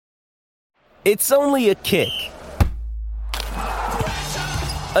It's only a kick,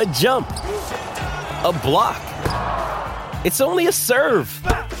 a jump, a block. It's only a serve.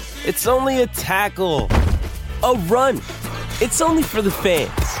 It's only a tackle, a run. It's only for the fans.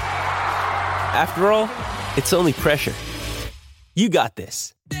 After all, it's only pressure. You got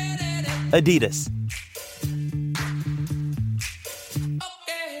this. Adidas.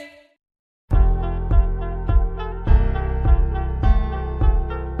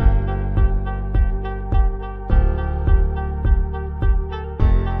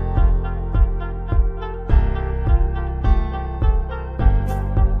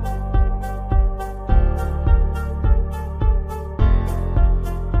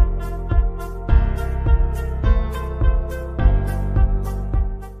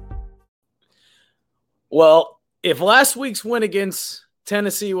 Well, if last week's win against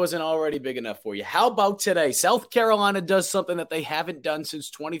Tennessee wasn't already big enough for you, how about today? South Carolina does something that they haven't done since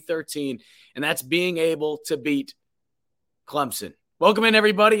 2013, and that's being able to beat Clemson. Welcome in,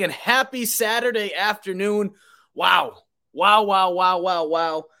 everybody, and happy Saturday afternoon. Wow. Michael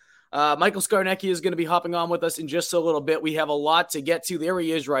Scarnecchia is going to be hopping on with us in just a little bit. We have a lot to get to. There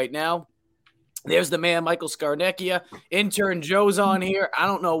he is right now. There's the man, Michael Scarnecchia. Intern Joe's on here. I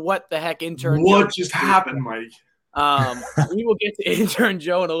don't know what the heck intern What Joe just happened, Mike? We will get to intern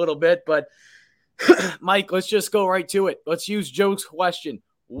Joe in a little bit, but Mike, let's just go right to it. Let's use Joe's question.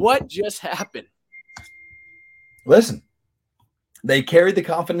 What just happened? Listen, they carried the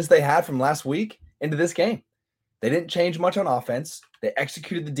confidence they had from last week into this game. They didn't change much on offense. They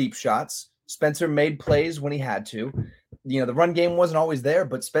executed the deep shots. Spencer made plays when he had to. The run game wasn't always there,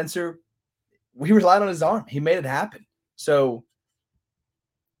 but Spencer, we relied on his arm. He made it happen. So,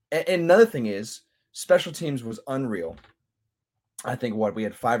 and another thing is, special teams was unreal. I think we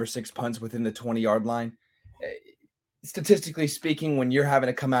had 5 or 6 punts within the 20-yard line. Statistically speaking, when you're having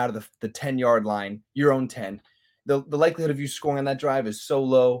to come out of the 10-yard line, your own 10, the likelihood of you scoring on that drive is so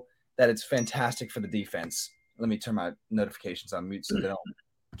low that it's fantastic for the defense. Let me turn my notifications on mute so they don't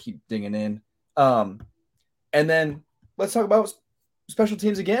keep dinging in. And then let's talk about special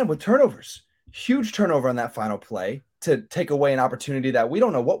teams again with turnovers. Huge turnover on that final play to take away an opportunity that we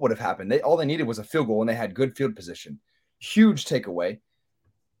don't know what would have happened. All they needed was a field goal, and they had good field position. Huge takeaway.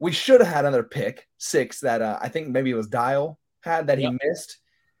 We should have had another pick, 6, that I think maybe it was Dial had that he missed.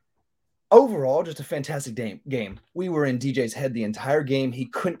 Overall, just a fantastic game. We were in DJ's head the entire game. He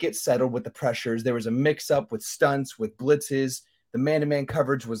couldn't get settled with the pressures. There was a mix-up with stunts, with blitzes. The man-to-man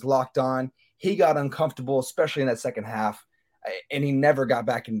coverage was locked on. He got uncomfortable, especially in that second half, and he never got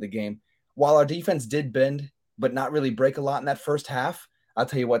back into the game. While our defense did bend, but not really break a lot in that first half, I'll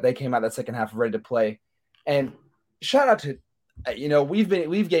tell you what, they came out that second half ready to play. And shout out to, we've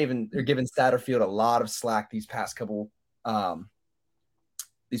given Satterfield a lot of slack these past couple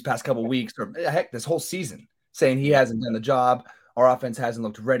weeks, or heck, this whole season, saying he hasn't done the job. Our offense hasn't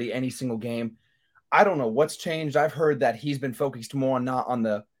looked ready any single game. I don't know what's changed. I've heard that he's been focused more on not on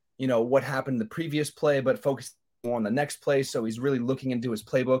the, what happened in the previous play, but focused more on the next play. So he's really looking into his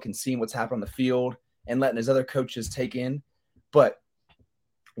playbook and seeing what's happened on the field and letting his other coaches take in. But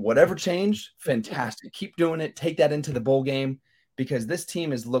whatever changed, fantastic. Keep doing it. Take that into the bowl game, because this team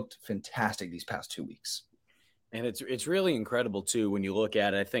has looked fantastic these past 2 weeks. And it's really incredible too when you look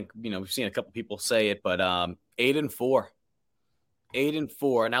at it. I think we've seen a couple people say it, but 8-4.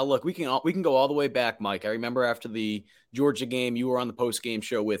 Now look, we can go all the way back, Mike. I remember after the Georgia game, you were on the post game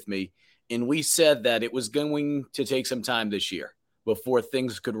show with me, and we said that it was going to take some time this year before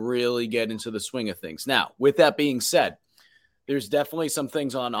things could really get into the swing of things. Now, with that being said, there's definitely some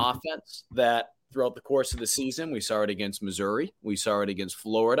things on offense that throughout the course of the season, we saw it against Missouri, we saw it against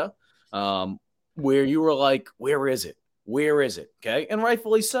Florida, where you were like, where is it? Where is it? Okay. And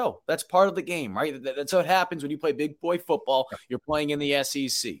rightfully so. That's part of the game, right? That's what happens when you play big boy football. You're playing in the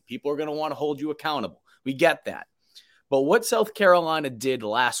SEC. People are going to want to hold you accountable. We get that. But what South Carolina did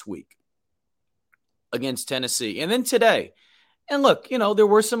last week against Tennessee, and then today, and look, there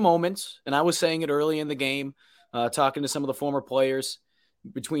were some moments, and I was saying it early in the game, talking to some of the former players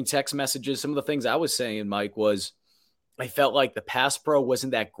between text messages. Some of the things I was saying, Mike, was I felt like the pass pro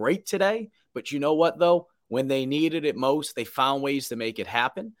wasn't that great today, but you know what, though? When they needed it most, they found ways to make it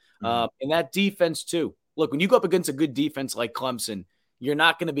happen. And that defense, too. Look, when you go up against a good defense like Clemson, you're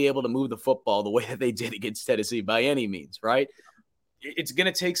not going to be able to move the football the way that they did against Tennessee by any means, right? It's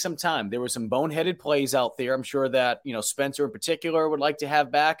going to take some time. There were some boneheaded plays out there. I'm sure that, Spencer in particular would like to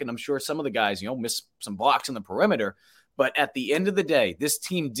have back, and I'm sure some of the guys, missed some blocks in the perimeter. But at the end of the day, this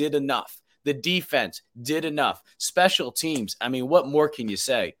team did enough. The defense did enough. Special teams, I mean, what more can you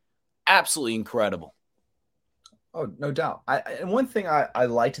say? Absolutely incredible. Oh, no doubt. And one thing I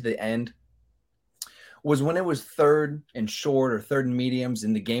liked at the end was when it was third and short or third and mediums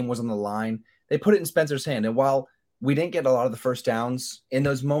and the game was on the line, they put it in Spencer's hand. And while we didn't get a lot of the first downs in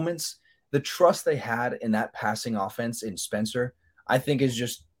those moments, the trust they had in that passing offense in Spencer, I think is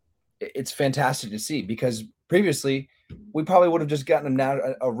just it's fantastic to see, because previously we probably would have just gotten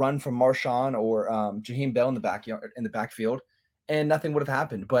a run from Marshawn or Jaheim Bell in the backfield, and nothing would have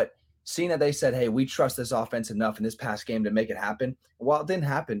happened. But seeing that they said, hey, we trust this offense enough in this pass game to make it happen. While it didn't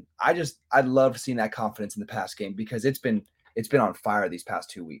happen, I love seeing that confidence in the pass game, because it's been on fire these past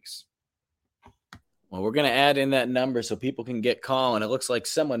 2 weeks. Well, we're going to add in that number so people can get calling. It looks like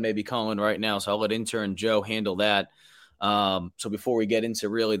someone may be calling right now, so I'll let intern Joe handle that. So before we get into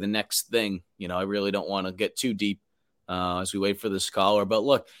really the next thing, I really don't want to get too deep as we wait for this caller. But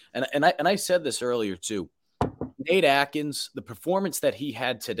look, and I said this earlier too, Nate Atkins, the performance that he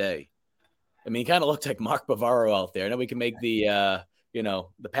had today, I mean, he kind of looked like Mark Bavaro out there. I know we can make the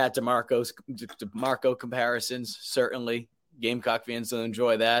Pat DeMarco comparisons. Certainly, Gamecock fans will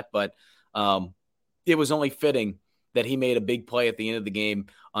enjoy that, but it was only fitting that he made a big play at the end of the game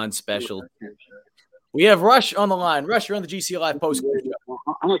on special. We have Rush on the line. Rush, you're on the GC Live post.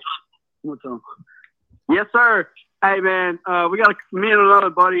 What's up? Yes, sir. Hey, man, we got me and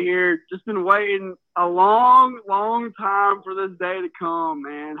another buddy here. Just been waiting a long, long time for this day to come,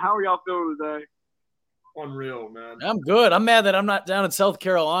 man. How are y'all feeling today? Unreal, man. I'm good. I'm mad that I'm not down in South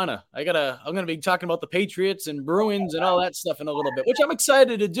Carolina. I'm gonna be talking about the Patriots and Bruins and all that stuff in a little bit, which I'm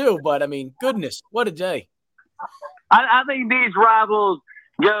excited to do. But I mean, goodness, what a day! I think these rivals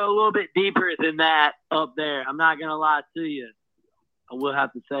go a little bit deeper than that up there. I'm not gonna lie to you. I will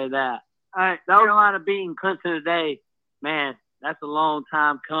have to say that. All right, Carolina beating Clemson today, man. That's a long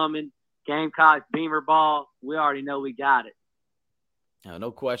time coming. Gamecocks, Beamer ball. We already know we got it.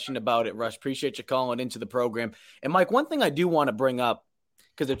 No question about it, Rush. Appreciate you calling into the program. And, Mike, one thing I do want to bring up,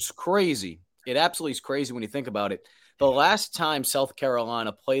 because it's crazy. It absolutely is crazy when you think about it. The last time South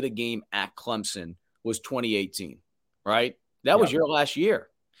Carolina played a game at Clemson was 2018, right? That was your last year.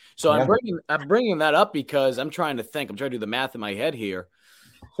 So I'm bringing that up because I'm trying to think. I'm trying to do the math in my head here.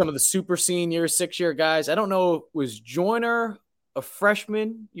 Some of the super senior, 6-year guys. I don't know, was Joyner a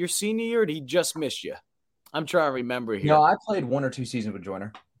freshman your senior year, or did he just miss you? I'm trying to remember here. No, I played 1 or 2 seasons with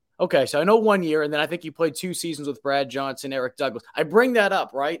Joyner. Okay, so I know 1 year, and then I think you played 2 seasons with Brad Johnson, Eric Douglas. I bring that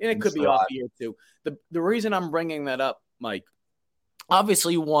up, right? And it could be off year too. The reason I'm bringing that up, Mike,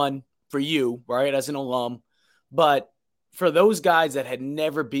 obviously one for you, right, as an alum, but for those guys that had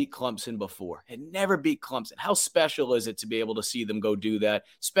never beat Clemson before, how special is it to be able to see them go do that,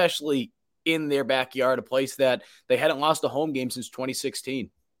 especially in their backyard, a place that they hadn't lost a home game since 2016?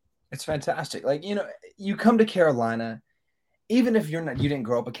 It's fantastic. Like, you come to Carolina, even if you didn't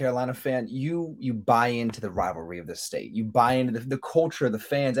grow up a Carolina fan, you buy into the rivalry of the state. You buy into the culture of the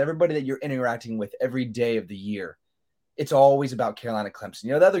fans, everybody that you're interacting with every day of the year. It's always about Carolina Clemson.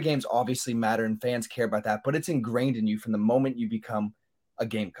 The other games obviously matter and fans care about that, but it's ingrained in you from the moment you become a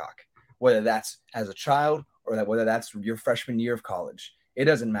Gamecock, whether that's as a child or whether that's your freshman year of college. It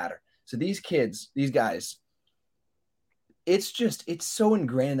doesn't matter. So these kids, these guys, it's so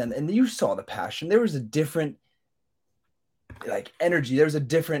ingrained in them. And you saw the passion. There was a different energy. There was a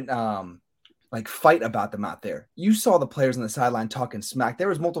different fight about them out there. You saw the players on the sideline talking smack. There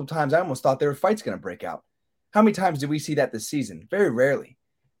was multiple times I almost thought there were fights going to break out. How many times did we see that this season? Very rarely.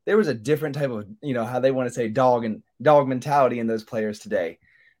 There was a different type of, how they want to say dog mentality in those players today.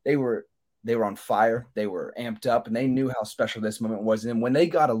 They were on fire. They were amped up, and they knew how special this moment was. And when they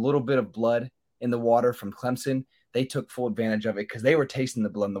got a little bit of blood in the water from Clemson, they took full advantage of it because they were tasting the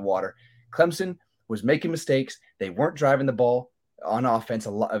blood in the water. Clemson was making mistakes. They weren't driving the ball on offense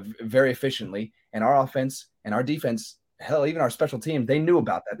very efficiently. And our offense and our defense, hell, even our special teams, they knew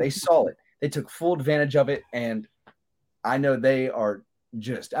about that. They saw it. They took full advantage of it. And I know they are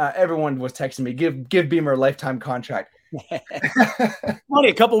just everyone was texting me, give Beamer a lifetime contract. Funny,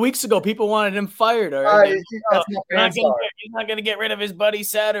 a couple weeks ago, people wanted him fired. He's not going to get rid of his buddy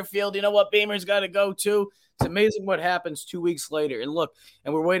Satterfield. You know what? Beamer's got to go too. It's amazing what happens 2 weeks later. And look,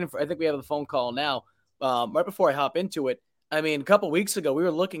 and we're waiting for, I think we have the phone call now. Right before I hop into it, I mean, a couple weeks ago, we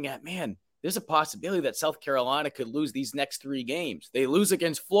were looking at, man, there's a possibility that South Carolina could lose these next 3 games. They lose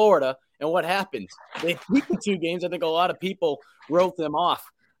against Florida, and what happens? They beat the 2 games. I think a lot of people wrote them off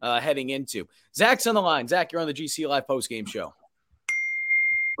heading into. Zach's on the line. Zach, you're on the GC Live postgame show.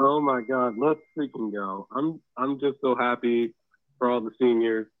 Oh my God, let's freaking go! I'm just so happy for all the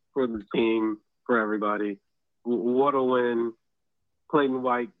seniors, for the team, for everybody. What a win! Clayton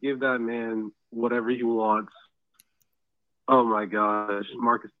White, give that man whatever he wants. Oh my gosh,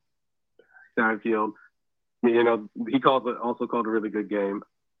 Marcus Satterfield, he also called a really good game.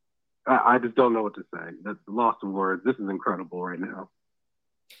 I just don't know what to say. That's lost of words. This is incredible right now.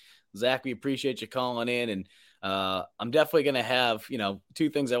 Zach, we appreciate you calling in, and I'm definitely going to have, two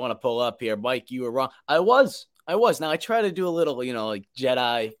things I want to pull up here. Mike, you were wrong. I was. Now, I try to do a little, like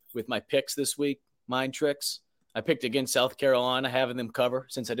Jedi with my picks this week, mind tricks. I picked against South Carolina, having them cover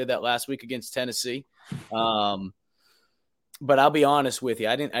since I did that last week against Tennessee. But I'll be honest with you.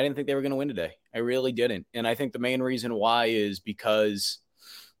 I didn't think they were going to win today. I really didn't. And I think the main reason why is because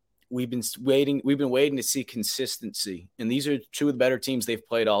we've been waiting to see consistency. And these are two of the better teams they've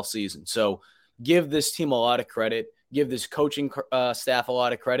played all season. So give this team a lot of credit. Give this coaching staff a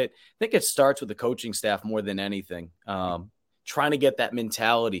lot of credit. I think it starts with the coaching staff more than anything. Trying to get that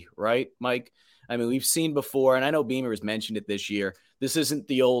mentality, right, Mike? I mean, we've seen before, and I know Beamer has mentioned it this year. This isn't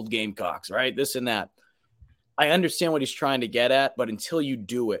the old Gamecocks, right? This and that. I understand what he's trying to get at, but until you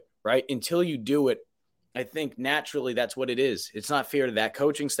do it, right? Until you do it, I think naturally that's what it is. It's not fair to that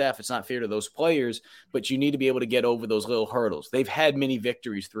coaching staff. It's not fair to those players, but you need to be able to get over those little hurdles. They've had many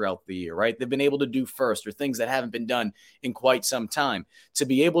victories throughout the year, right? They've been able to do first or things that haven't been done in quite some time. To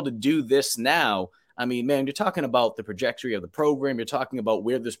be able to do this now, I mean, man, you're talking about the trajectory of the program. You're talking about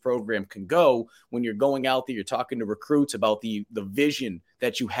where this program can go when you're going out there. You're talking to recruits about the vision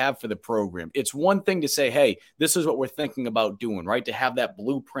that you have for the program. It's one thing to say, hey, this is what we're thinking about doing, right? To have that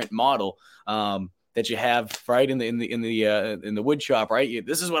blueprint model that you have, right, in the wood shop, right?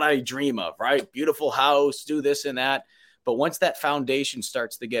 This is what I dream of, right? Beautiful house, do this and that. But once that foundation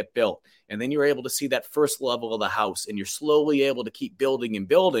starts to get built, and then you're able to see that first level of the house, and you're slowly able to keep building and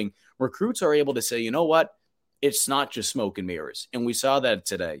building, recruits are able to say, you know what? It's not just smoke and mirrors. And we saw that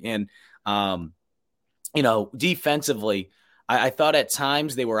today. And, defensively, I thought at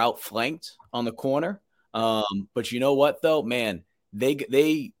times they were outflanked on the corner. But you know what, though? Man,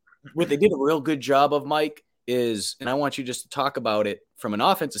 what they did a real good job of, Mike, is, and I want you just to talk about it from an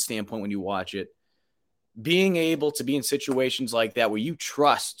offensive standpoint when you watch it, being able to be in situations like that where you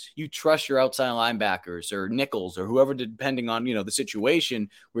trust your outside linebackers or nickels or whoever, depending on, the situation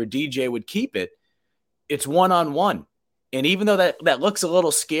where DJ would keep it, it's one-on-one. And even though that looks a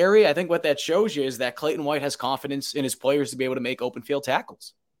little scary, I think what that shows you is that Clayton White has confidence in his players to be able to make open field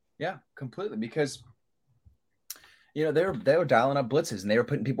tackles. Yeah, completely. Because, they were dialing up blitzes and they were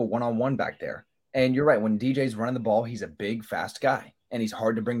putting people one-on-one back there. And you're right. When DJ's running the ball, he's a big, fast guy. And he's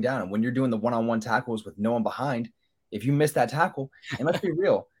hard to bring down. And when you're doing the one-on-one tackles with no one behind, if you miss that tackle, and let's be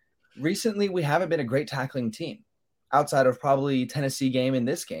real, recently we haven't been a great tackling team. Outside of probably Tennessee game and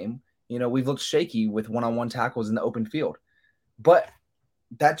this game, we've looked shaky with one-on-one tackles in the open field. But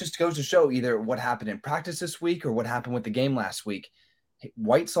that just goes to show either what happened in practice this week or what happened with the game last week.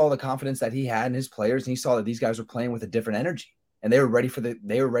 White saw the confidence that he had in his players, and he saw that these guys were playing with a different energy. And they were ready for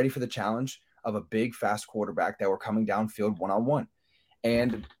the challenge of a big, fast quarterback that were coming downfield one-on-one.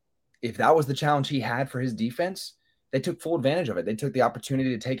 And if that was the challenge he had for his defense, they took full advantage of it. They took the opportunity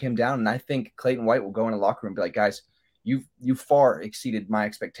to take him down. And I think Clayton White will go in the locker room and be like, guys, you far exceeded my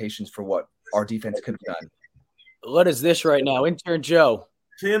expectations for what our defense could have done. What is this right now? Intern Joe.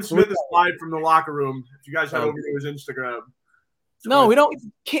 Cam Smith is live from the locker room. If you guys head over to his Instagram. No, we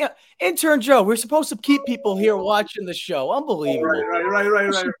can't. Intern Joe, we're supposed to keep people here watching the show. Unbelievable.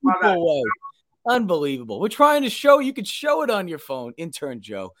 Right. Unbelievable. We're trying to show you could show it on your phone, Intern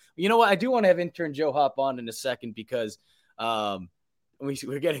Joe. You know what? I do want to have Intern Joe hop on in a second because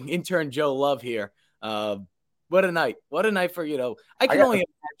we're getting Intern Joe love here. What a night. What a night for, I can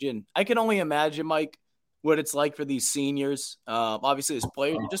only imagine, Mike, what it's like for these seniors. Obviously, as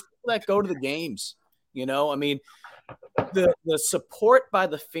players, just people that go to the games. I mean, the support by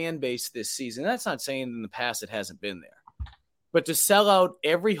the fan base this season, that's not saying in the past it hasn't been there. But to sell out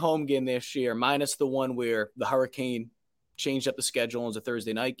every home game this year, minus the one where the Hurricane changed up the schedule and it was a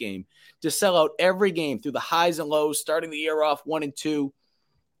Thursday night game, to sell out every game through the highs and lows, starting the year off 1-2.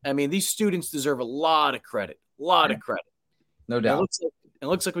 I mean, these students deserve a lot of credit. No doubt. It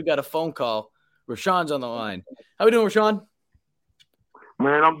looks like we got a phone call. Rashawn's on the line. How we doing, Rashawn?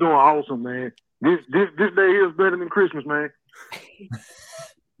 Man, I'm doing awesome, man. This day here is better than Christmas, man.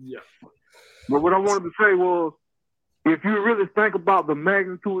 Yeah. But what I wanted to say was, if you really think about the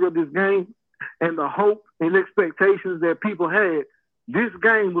magnitude of this game and the hope and expectations that people had, this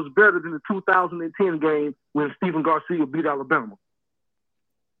game was better than the 2010 game when Stephen Garcia beat Alabama.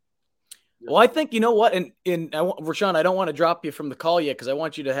 Well, I think, you know what, and Rashawn, I don't want to drop you from the call yet because I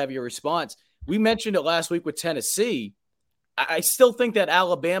want you to have your response. We mentioned it last week with Tennessee. I still think that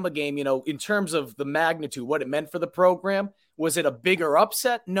Alabama game, in terms of the magnitude, what it meant for the program, was it a bigger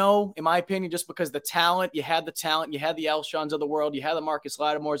upset? No, in my opinion, just because you had the talent, you had the Alshons of the world, you had the Marcus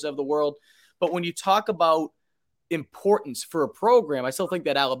Lattimores of the world. But when you talk about, importance for a program. I still think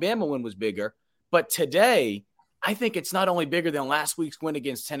that Alabama win was bigger. But today, I think it's not only bigger than last week's win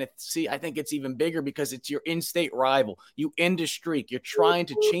against Tennessee. I think it's even bigger because it's your in-state rival. You end a streak. You're trying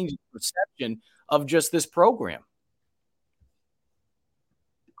to change the perception of just this program.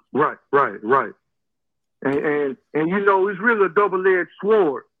 Right. And you know, it's really a double-edged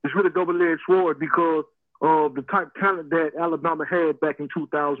sword. It's really a double-edged sword because of the type of talent that Alabama had back in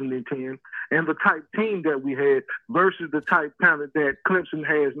 2010 and the type team that we had versus the type talent that Clemson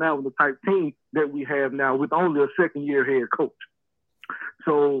has now and the type team that we have now with only a second-year head coach.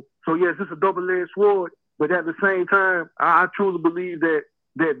 So yes, it's a double-edged sword, but at the same time, I truly believe that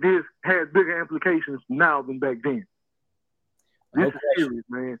this has bigger implications now than back then. This is serious,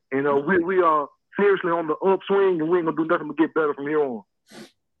 man. And we are seriously on the upswing, and we ain't going to do nothing but get better from here on.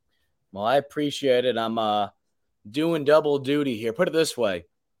 Well, I appreciate it. I'm doing double duty here. Put it this way.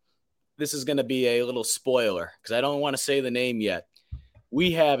 This is going to be a little spoiler because I don't want to say the name yet.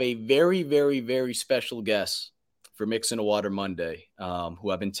 We have a very, very, very special guest for Mixing the Water Monday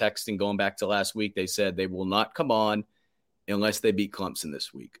who I've been texting going back to last week. They said they will not come on unless they beat Clemson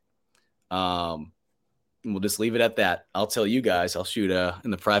this week. We'll just leave it at that. I'll tell you guys. I'll shoot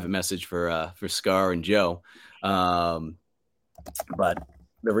in the private message for Scar and Joe. But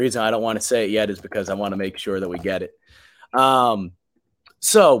the reason I don't want to say it yet is because I want to make sure that we get it.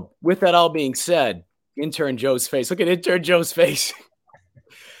 So with that all being said, intern Joe's face. Look at intern Joe's face.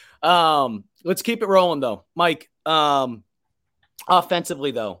 Let's keep it rolling though. Mike, offensively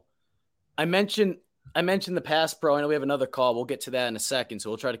though, I mentioned the pass pro. I know we have another call. We'll get to that in a second.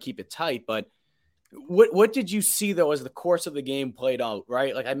 So we'll try to keep it tight, but what did you see though as the course of the game played out,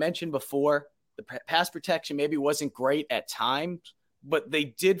 right? Like I mentioned before, the pass protection maybe wasn't great at times, but they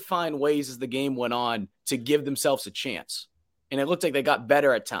did find ways as the game went on to give themselves a chance. And it looked like they got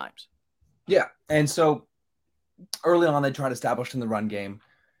better at times. Yeah. And so early on, they tried establishing the run game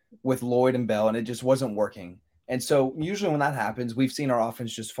with Lloyd and Bell, and it just wasn't working. And so usually when that happens, we've seen our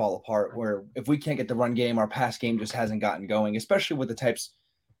offense just fall apart, where if we can't get the run game, our pass game just hasn't gotten going, especially with the types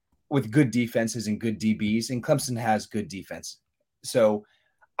with good defenses and good DBs. And Clemson has good defense. So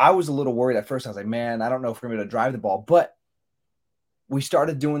I was a little worried at first. I was like, man, I don't know if we're going to drive the ball. But we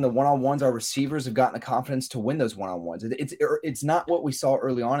started doing the one-on-ones. Our receivers have gotten the confidence to win those one-on-ones. It's not what we saw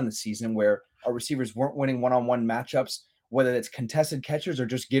early on in the season where our receivers weren't winning one-on-one matchups, whether it's contested catches or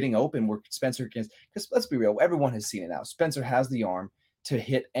just getting open where Spencer can – because let's be real, everyone has seen it now. Spencer has the arm to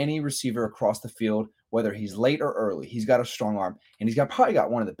hit any receiver across the field, whether he's late or early. He's got a strong arm, and he's probably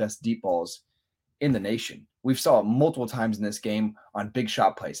got one of the best deep balls in the nation. We've saw it multiple times in this game on big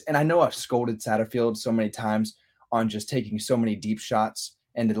shot plays. And I know I've scolded Satterfield so many times on just taking so many deep shots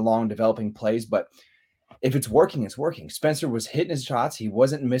and the long developing plays, but if it's working, it's working. Spencer was hitting his shots. He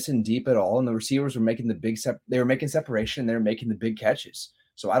wasn't missing deep at all, and the receivers were making they were making separation. They were making the big catches.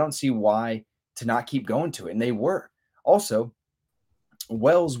 So I don't see why to not keep going to it, and they were. Also,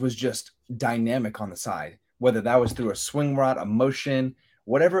 Wells was just dynamic on the side, whether that was through a swing route, a motion,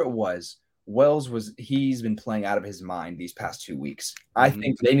 whatever it was. He's been playing out of his mind these past 2 weeks. I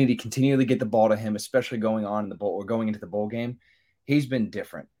think they need to continually get the ball to him, especially going on in the bowl or going into the bowl game. He's been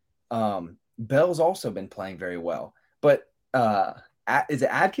different. Bell's also been playing very well, but is it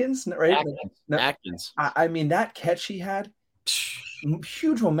Adkins? Right? Atkins. I mean, that catch he had,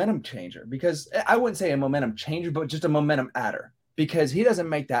 huge momentum changer, because I wouldn't say a momentum changer, but just a momentum adder. Because he doesn't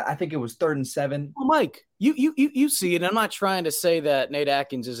make that. I think it was 3rd and 7. Well, Mike, you see it. I'm not trying to say that Nate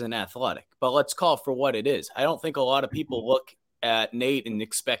Atkins isn't athletic, but let's call it for what it is. I don't think a lot of people look at Nate and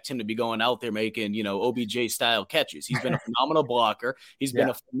expect him to be going out there making, OBJ style catches. He's been a phenomenal blocker. He's been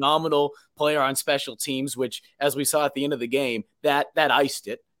a phenomenal player on special teams, which, as we saw at the end of the game, that iced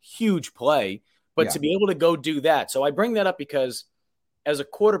it. Huge play. But to be able to go do that. So I bring that up because as a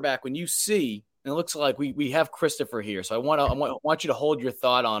quarterback, when you see, and it looks like we have Christopher here. So I want you to hold your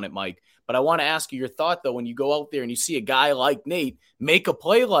thought on it, Mike. But I want to ask you your thought, though, when you go out there and you see a guy like Nate make a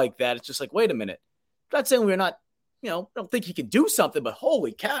play like that, it's just like, wait a minute. I'm not saying we're not, I don't think he can do something, but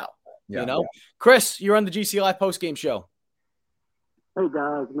holy cow. Chris, you're on the GC Live postgame show. Hey,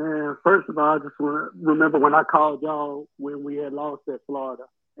 guys, man. First of all, I just want to remember when I called y'all when we had lost at Florida.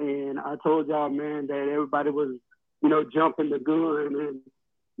 And I told y'all, man, that everybody was, jumping the gun and,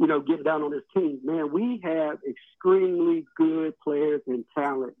 getting down on this team. Man, we have extremely good players and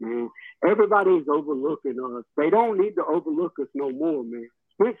talent, man. Everybody is overlooking us. They don't need to overlook us no more, man.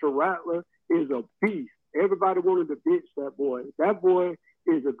 Spencer Rattler is a beast. Everybody wanted to bitch that boy. That boy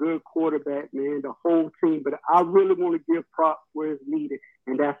is a good quarterback, man, the whole team. But I really want to give props where it's needed,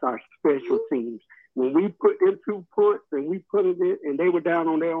 and that's our special teams. When we put in 2 punts and we put it in and they were down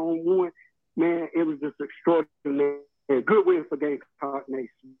on their own one, man, it was just extraordinary. Good win for Gamecock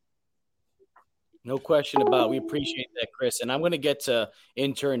Nation. No question about it. We appreciate that, Chris. And I'm going to get to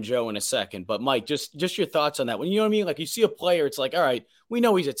intern Joe in a second. But, Mike, just your thoughts on that. When you know what I mean? Like, you see a player, it's like, all right, we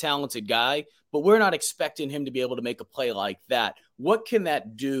know he's a talented guy, but we're not expecting him to be able to make a play like that. What can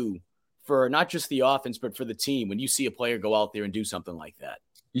that do for not just the offense, but for the team when you see a player go out there and do something like that?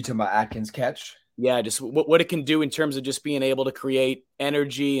 You talking about Atkins' catch? Yeah, just what it can do in terms of just being able to create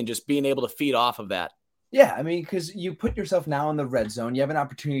energy and just being able to feed off of that. Yeah, I mean, because you put yourself now in the red zone. You have an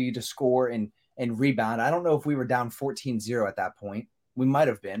opportunity to score and rebound. I don't know if we were down 14-0 at that point. We might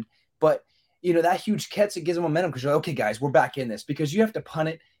have been. But, that huge catch, it gives them momentum because you're like, okay, guys, we're back in this. Because you have to punt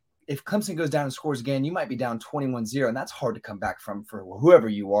it. If Clemson goes down and scores again, you might be down 21-0, and that's hard to come back from for whoever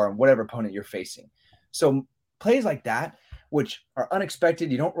you are and whatever opponent you're facing. So plays like that, which are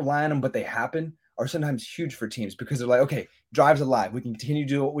unexpected, you don't rely on them, but they happen, are sometimes huge for teams because they're like, okay, drive's alive. We can continue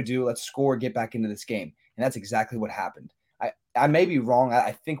to do what we do. Let's score, get back into this game. And that's exactly what happened. I may be wrong.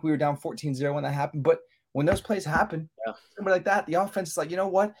 I think we were down 14-0 when that happened. But when those plays happen, somebody like that, the offense is like, you know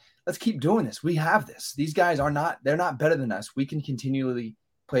what? Let's keep doing this. We have this. These guys they're not better than us. We can continually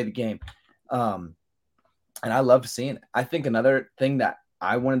play the game. And I love seeing it. I think another thing that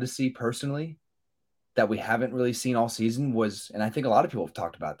I wanted to see personally that we haven't really seen all season was, and I think a lot of people have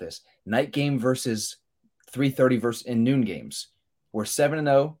talked about this, night game versus 3:30 versus in noon games. We're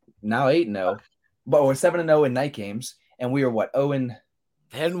 7-0, now 8-0, but we're 7-0 in night games, and we are what, 0-4?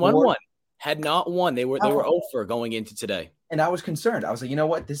 They hadn't won one. Had not won. They were 0-4 going into today. And I was concerned. I was like, you know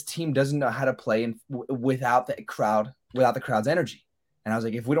what? This team doesn't know how to play without the crowd's energy. And I was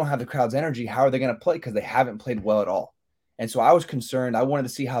like, if we don't have the crowd's energy, how are they going to play? Because they haven't played well at all. And so I was concerned. I wanted to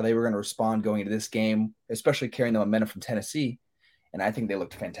see how they were going to respond going into this game, especially carrying the momentum from Tennessee. And I think they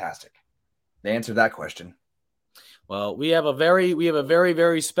looked fantastic. They answered that question. Well, we have a very,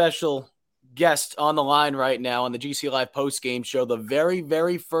 very special guest on the line right now on the GC Live post-game show. The very,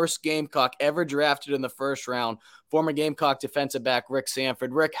 very first Gamecock ever drafted in the first round, former Gamecock defensive back Rick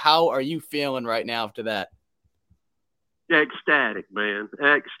Sanford. Rick, how are you feeling right now after that? Ecstatic, man.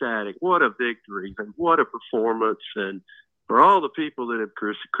 Ecstatic. What a victory and what a performance. And for all the people that have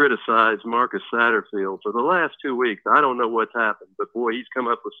criticized Marcus Satterfield for the last 2 weeks, I don't know what's happened, but boy, he's come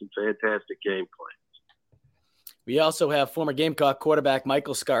up with some fantastic game plans. We also have former Gamecock quarterback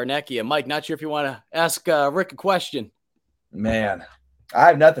Michael Scarnecchia. Mike, not sure if you want to ask Rick a question. Man, I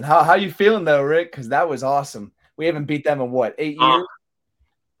have nothing. How you feeling though, Rick? Because that was awesome. We haven't beat them in what, 8 years?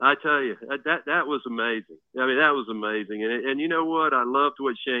 I tell you, that was amazing. I mean, that was amazing. And you know what? I loved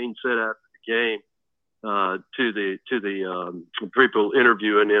what Shane said after the game to the people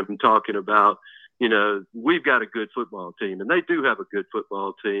interviewing him and talking about, we've got a good football team. And they do have a good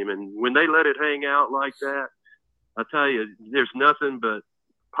football team. And when they let it hang out like that, I tell you, there's nothing but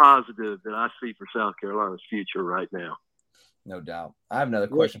positive that I see for South Carolina's future right now. No doubt. I have another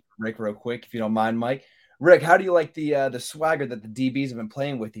question for Rick real quick, if you don't mind, Mike. Rick, how do you like the swagger that the DBs have been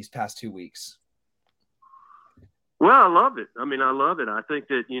playing with these past 2 weeks? Well, I love it. I mean, I love it. I think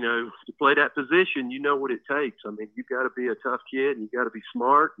that, to play that position, you know what it takes. I mean, you've got to be a tough kid and you've got to be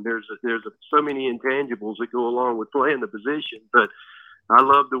smart. And there's so many intangibles that go along with playing the position. But I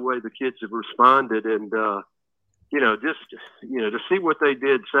love the way the kids have responded. And, to see what they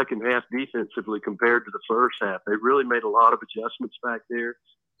did second half defensively compared to the first half, they really made a lot of adjustments back there,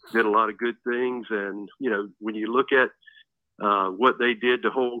 did a lot of good things. And, when you look at what they did to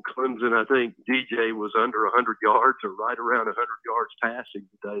hold Clemson, I think DJ was under 100 yards or right around 100 yards passing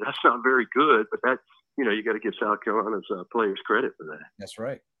today. That's not very good, but that, you got to give South Carolina's players credit for that. That's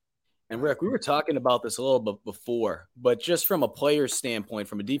right. And Rick, we were talking about this a little bit before, but just from a player's standpoint,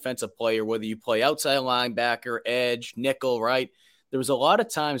 from a defensive player, whether you play outside linebacker, edge, nickel, right? There was a lot of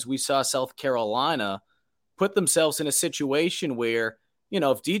times we saw South Carolina put themselves in a situation where,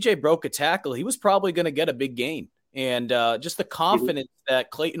 if DJ broke a tackle, he was probably going to get a big gain. And just the confidence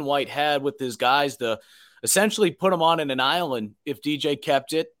that Clayton White had with his guys to essentially put him on in an island if DJ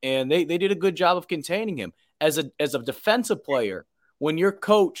kept it. And they did a good job of containing him. As a defensive player, when your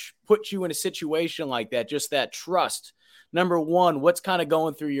coach puts you in a situation like that, just that trust, number one, what's kind of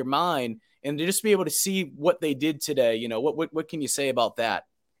going through your mind? And to just be able to see what they did today, what can you say about that?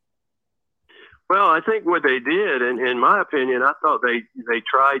 Well, I think what they did, and in my opinion, I thought they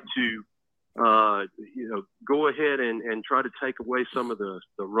tried to, go ahead and try to take away some of the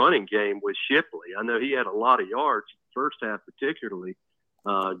running game with Shipley. I know he had a lot of yards first half particularly.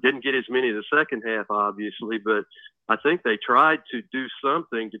 Didn't get as many the second half, obviously, but I think they tried to do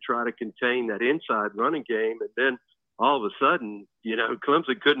something to try to contain that inside running game. And then all of a sudden,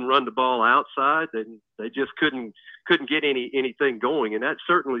 Clemson couldn't run the ball outside, and they just couldn't get anything going. And that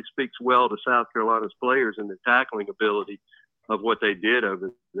certainly speaks well to South Carolina's players and the tackling ability of what they did over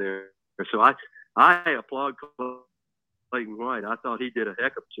there. So I applaud Clayton White. I thought he did a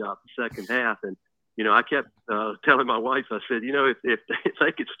heck of a job the second half. And, I kept telling my wife, I said, if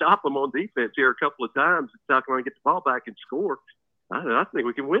they could stop them on defense here a couple of times, South Carolina get the ball back and score, I think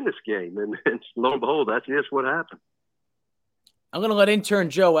we can win this game. And lo and behold, that's just what happened. I'm going to let intern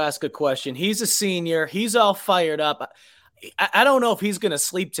Joe ask a question. He's a senior. He's all fired up. I don't know if he's going to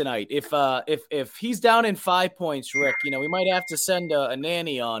sleep tonight. If he's down in 5 points, Rick, we might have to send a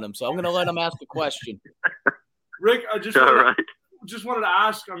nanny on him. So I'm going to let him ask a question. Rick, I just wanted to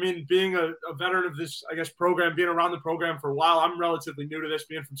ask, being a veteran of this, I guess, program, being around the program for a while, I'm relatively new to this,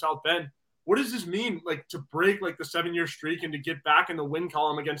 being from South Bend. What does this mean, to break, the 7-year streak and to get back in the win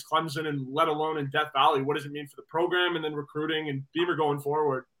column against Clemson and let alone in Death Valley? What does it mean for the program and then recruiting and Beamer going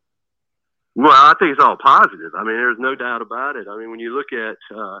forward? Well, I think it's all positive. There's no doubt about it. When you look at,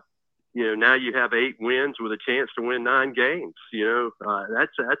 now you have 8 wins with a chance to win 9 games.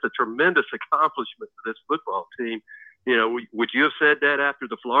 That's a tremendous accomplishment for this football team. Would you have said that after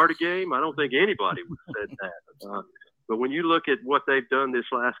the Florida game? I don't think anybody would have said that. But when you look at what they've done this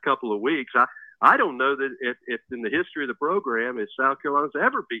last couple of weeks, I don't know that if in the history of the program, if South Carolina's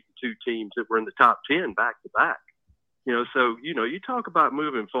ever beaten 2 teams that were in the top 10 back to back. So you talk about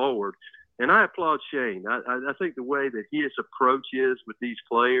moving forward, and I applaud Shane. I think the way that his approach is with these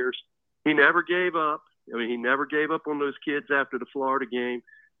players, he never gave up. He never gave up on those kids after the Florida game,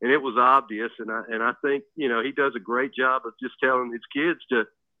 and it was obvious. And I think he does a great job of just telling his kids to,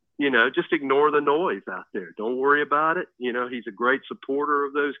 just ignore the noise out there. Don't worry about it. He's a great supporter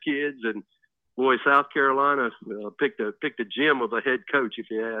of those kids. And, boy, South Carolina picked a gem of a head coach, if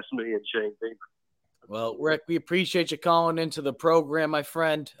you ask me, and Shane Beamer. Well, Rick, we appreciate you calling into the program, my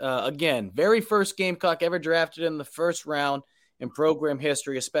friend. Again, very first Gamecock ever drafted in the first round in program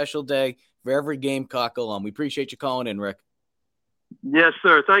history, a special day for every Gamecock alum. We appreciate you calling in, Rick. Yes,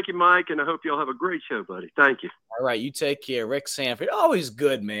 sir. Thank you, Mike, and I hope you all have a great show, buddy. Thank you. All right, you take care. Rick Sanford. Always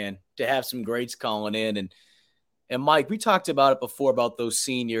good, man, to have some greats calling in. And Mike, we talked about it before about those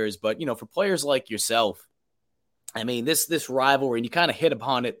seniors, but, for players like yourself, this rivalry, and you kind of hit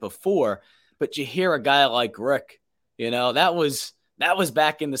upon it before, but you hear a guy like Rick, that was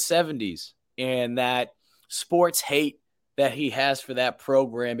back in the 70s, and that sports hate that he has for that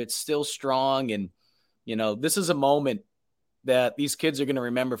program, it's still strong. And, this is a moment that these kids are going to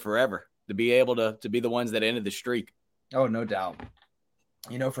remember forever, to be able to be the ones that ended the streak. Oh, no doubt.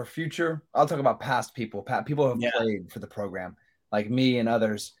 For future, I'll talk about past people who have played for the program, like me and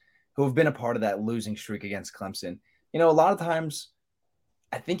others who have been a part of that losing streak against Clemson. A lot of times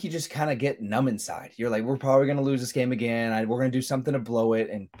I think you just kind of get numb inside. You're like, we're probably going to lose this game again. We're going to do something to blow it.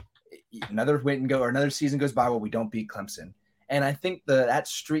 And another season goes by where we don't beat Clemson. And I think that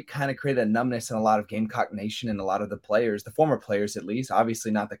streak kind of created a numbness in a lot of Gamecock Nation and a lot of the players, the former players at least,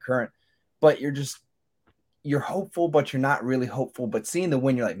 obviously not the current, but you're hopeful, but you're not really hopeful. But seeing the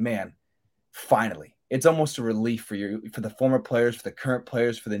win, you're like, man, finally. It's almost a relief for you, for the former players, for the current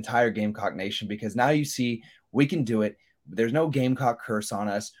players, for the entire Gamecock Nation, because now you see we can do it. There's no Gamecock curse on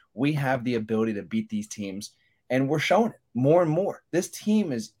us. We have the ability to beat these teams, and we're showing it more and more. This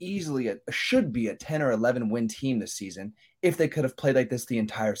team is easily should be a 10 or 11 win team this season if they could have played like this the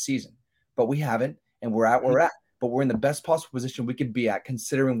entire season. But we haven't, and we're at where we're at. But we're in the best possible position we could be at,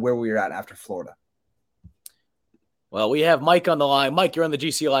 considering where we are at after Florida. Well, we have Mike on the line. Mike, you're on the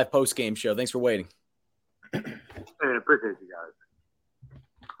GC Live post-game show. Thanks for waiting. Hey, I appreciate you guys.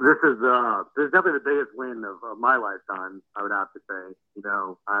 This is definitely the biggest win of my lifetime, I would have to say.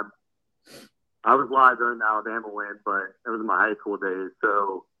 I was live during the Alabama win, but it was in my high school days.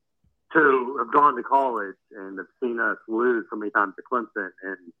 So to have gone to college and have seen us lose so many times to Clemson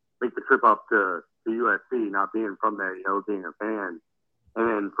and make the trip up to USC, not being from there, being a fan, and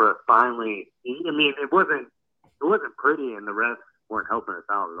then for us finally, it wasn't pretty, and the refs weren't helping us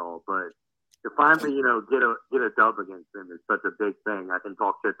out at all, but to finally, get a dub against them is such a big thing. I can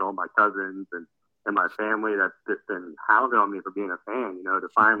talk shit to all my cousins and my family that's just been hounding on me for being a fan, to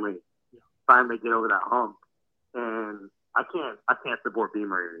finally get over that hump. And I can't support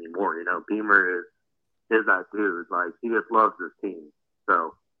Beamer anymore. Beamer is that dude. Like, he just loves this team.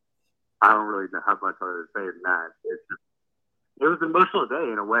 So I don't really have much other to say than that. It was an emotional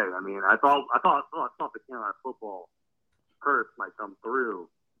day in a way. I thought the Carolina football curse might come through,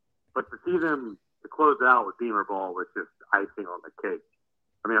 but to see them to close it out with Beamer ball was just icing on the cake.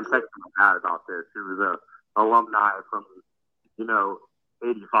 I'm texting my dad about this. He was a alumni from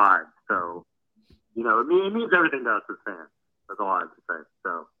 85. So it means everything to us as fans. That's all I have to say.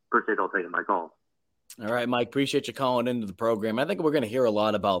 So appreciate y'all taking my call. All right, Mike, appreciate you calling into the program. I think we're going to hear a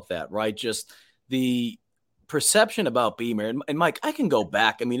lot about that, right? Just the perception about Beamer. And Mike, I can go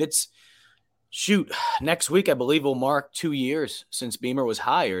back. I mean, next week, I believe, will mark 2 years since Beamer was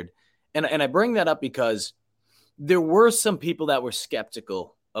hired. And I bring that up because there were some people that were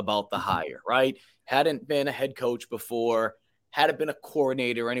skeptical about the hire, right? Hadn't been a head coach before, hadn't been a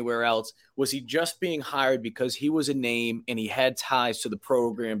coordinator anywhere else. Was he just being hired because he was a name and he had ties to the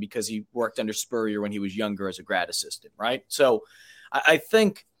program because he worked under Spurrier when he was younger as a grad assistant, right? So I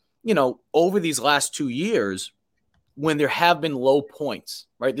think, over these last 2 years, when there have been low points,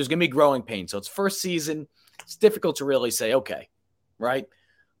 right, there's going to be growing pains. So it's first season. It's difficult to really say, okay, right?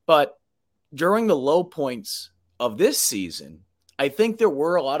 But during the low points of this season, I think there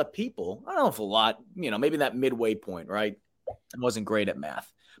were a lot of people, I don't know if a lot, maybe that midway point, right? I wasn't great at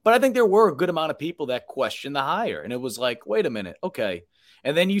math. But I think there were a good amount of people that questioned the hire. And it was like, wait a minute, okay.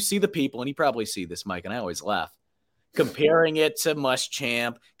 And then you see the people, and you probably see this, Mike, and I always laugh, comparing it to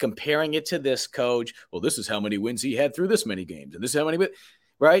Muschamp, comparing it to this coach. Well, this is how many wins he had through this many games. And this is how many,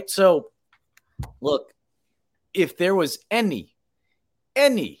 right? So, look, if there was any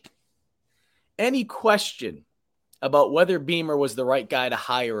question about whether Beamer was the right guy to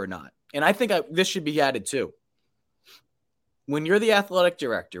hire or not, and I think this should be added too. When you're the athletic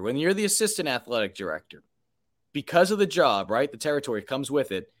director, when you're the assistant athletic director, because of the job, right, the territory comes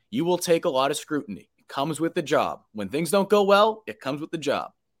with it, you will take a lot of scrutiny. It comes with the job. When things don't go well, it comes with the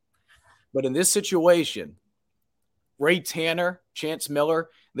job. But in this situation, Ray Tanner, Chance Miller,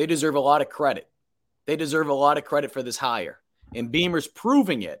 they deserve a lot of credit. They deserve a lot of credit for this hire. And Beamer's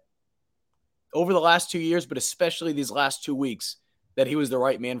proving it over the last 2 years, but especially these last 2 weeks, that he was the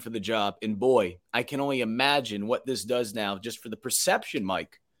right man for the job. And boy, I can only imagine what this does now just for the perception,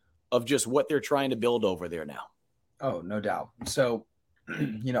 Mike, of just what they're trying to build over there now. Oh, no doubt. So,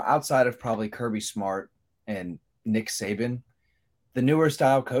 outside of probably Kirby Smart and Nick Saban, the newer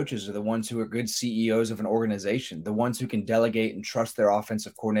style coaches are the ones who are good CEOs of an organization, the ones who can delegate and trust their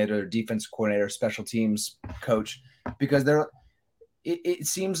offensive coordinator, defensive coordinator, special teams coach, because it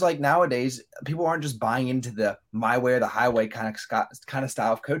seems like nowadays people aren't just buying into the my way or the highway kind of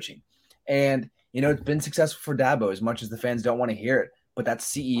style of coaching. And, it's been successful for Dabo as much as the fans don't want to hear it. But that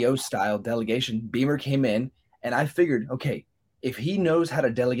CEO style delegation, Beamer came in, and I figured, okay, if he knows how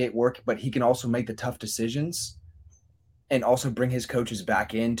to delegate work, but he can also make the tough decisions and also bring his coaches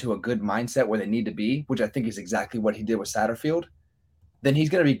back into a good mindset where they need to be, which I think is exactly what he did with Satterfield, then he's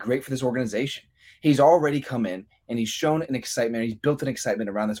going to be great for this organization. He's already come in and he's shown an excitement. He's built an excitement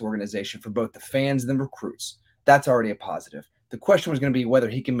around this organization for both the fans and the recruits. That's already a positive. The question was going to be whether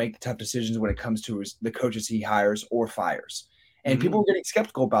he can make the tough decisions when it comes to the coaches he hires or fires. And people were getting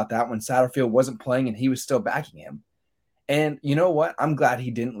skeptical about that when Satterfield wasn't playing and he was still backing him. And you know what? I'm glad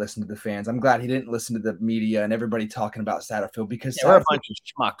he didn't listen to the fans. I'm glad he didn't listen to the media and everybody talking about Satterfield because we're a bunch of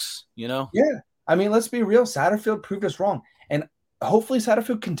schmucks, Yeah. I mean, let's be real. Satterfield proved us wrong. And hopefully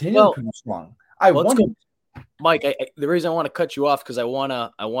Satterfield continues to prove us wrong. Mike, the reason I want to cut you off because I want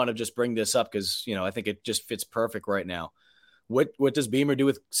to just bring this up because, I think it just fits perfect right now. What does Beamer do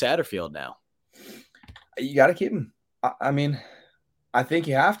with Satterfield now? You got to keep him. I mean, I think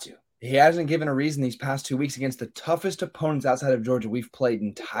you have to. He hasn't given a reason these past 2 weeks against the toughest opponents outside of Georgia we've played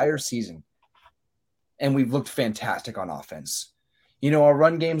entire season. And we've looked fantastic on offense. Our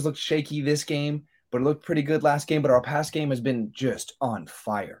run games looked shaky this game, but it looked pretty good last game. But our pass game has been just on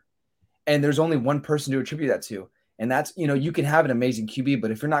fire. And there's only one person to attribute that to. And that's, you can have an amazing QB,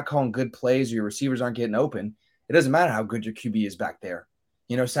 but if you're not calling good plays or your receivers aren't getting open, it doesn't matter how good your QB is back there.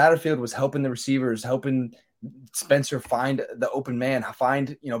 Satterfield was helping the receivers, helping Spencer find the open man,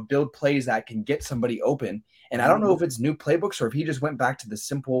 build plays that can get somebody open. And I don't know if it's new playbooks or if he just went back to the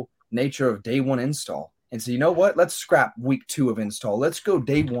simple nature of day one install and say, you know what, let's scrap week 2 of install. Let's go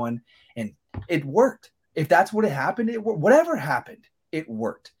day 1. And it worked. If that's what happened, whatever happened, it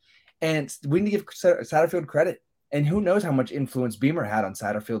worked. And we need to give Satterfield credit. And who knows how much influence Beamer had on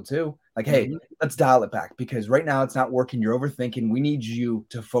Satterfield too. Like, hey, let's dial it back because right now it's not working. You're overthinking. We need you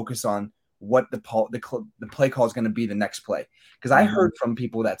to focus on what the play call is going to be the next play. Because I heard from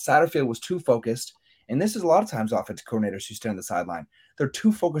people that Satterfield was too focused. And this is a lot of times offensive coordinators who stand on the sideline. They're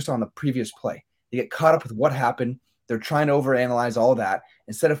too focused on the previous play. They get caught up with what happened. They're trying to overanalyze all that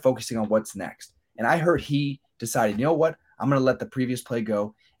instead of focusing on what's next. And I heard he decided, you know what? I'm going to let the previous play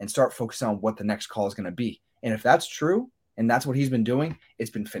go and start focusing on what the next call is going to be. And if that's true, and that's what he's been doing, it's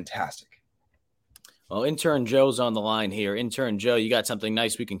been fantastic. Well, intern Joe's on the line here. Intern Joe, you got something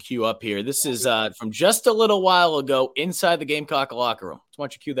nice we can cue up here. This is from just a little while ago inside the Gamecock locker room. So why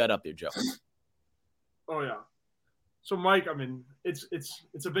don't you cue that up there, Joe? Oh yeah. So Mike, I mean, it's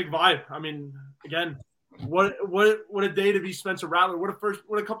a big vibe. I mean, again, what a day to be Spencer Rattler.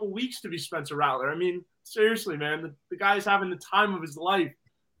 What a couple weeks to be Spencer Rattler. I mean, seriously, man, the guy's having the time of his life.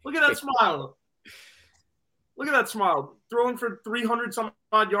 Look at that smile. Look at that smile. Throwing for 300 some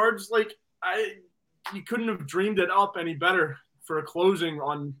odd yards. Like you couldn't have dreamed it up any better for a closing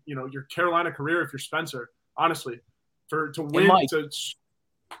on, your Carolina career if you're Spencer, honestly. To win.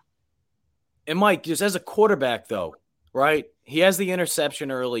 And Mike, just as a quarterback though, right? He has the interception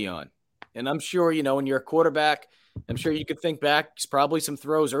early on. And I'm sure, when you're a quarterback, I'm sure you could think back. It's probably some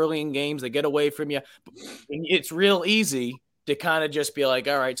throws early in games that get away from you. And it's real easy to kind of just be like,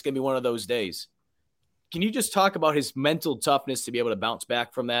 all right, it's going to be one of those days. Can you just talk about his mental toughness to be able to bounce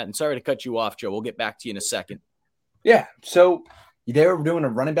back from that? And sorry to cut you off, Joe. We'll get back to you in a second. Yeah. So they were doing a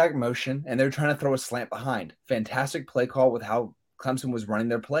running back motion, and they were trying to throw a slant behind. Fantastic play call with how Clemson was running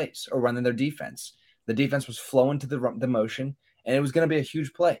their plays or running their defense. The defense was flowing to the motion, and it was going to be a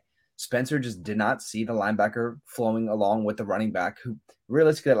huge play. Spencer just did not see the linebacker flowing along with the running back, who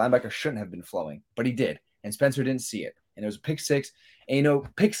realistically that linebacker shouldn't have been flowing, but he did. And Spencer didn't see it. And it was a pick six.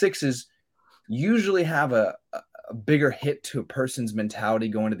 And, pick sixes usually have a bigger hit to a person's mentality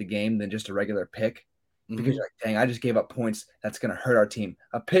going to the game than just a regular pick. Because you're like, dang, I just gave up points. That's going to hurt our team.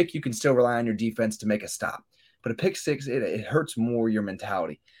 A pick, you can still rely on your defense to make a stop. But a pick six, it hurts more your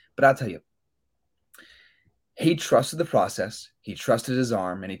mentality. But I'll tell you, he trusted the process, he trusted his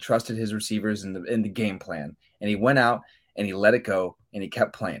arm, and he trusted his receivers in the game plan. And he went out and he let it go and he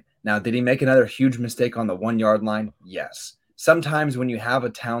kept playing. Now, did he make another huge mistake on the 1 yard line? Yes. Sometimes when you have a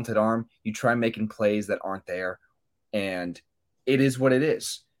talented arm, you try making plays that aren't there, and it is what it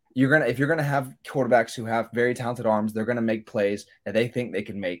is. If you're gonna have quarterbacks who have very talented arms, they're gonna make plays that they think they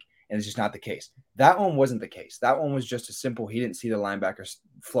can make, and it's just not the case. That one wasn't the case. That one was just a simple. He didn't see the linebackers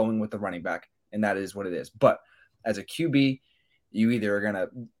flowing with the running back, and that is what it is. But as a QB, you either are gonna.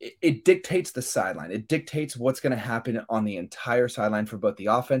 It dictates the sideline. It dictates what's gonna happen on the entire sideline for both the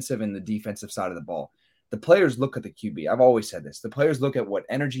offensive and the defensive side of the ball. The players look at the QB. I've always said this. The players look at what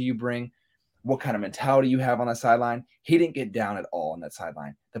energy you bring, what kind of mentality you have on the sideline. He didn't get down at all on that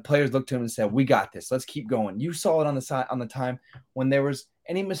sideline. The players looked to him and said, "We got this. Let's keep going." You saw it on the time when there was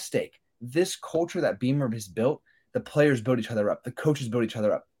any mistake. This culture that Beamer has built, the players build each other up. The coaches build each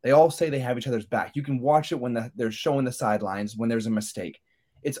other up. They all say they have each other's back. You can watch it when they're showing the sidelines when there's a mistake.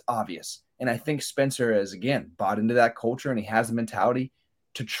 It's obvious. And I think Spencer has, again, bought into that culture, and he has the mentality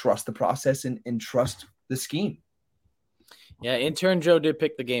to trust the process and trust the scheme. Yeah, intern Joe did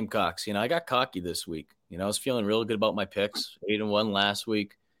pick the Gamecocks. I got cocky this week. I was feeling real good about my picks. 8-1 last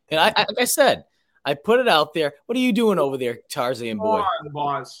week. And like I said, I put it out there. What are you doing over there, Tarzan boy? Come on,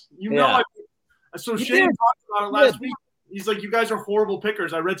 boss. So Shane talked about it last week. He's like, you guys are horrible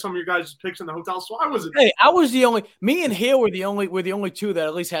pickers. I read some of your guys' picks in the hotel, so I wasn't. Hey, I was the only. Me and Hale were the only two that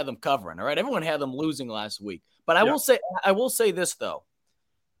at least had them covering. All right, everyone had them losing last week. But I will say this though.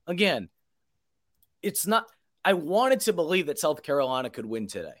 Again, it's not. I wanted to believe that South Carolina could win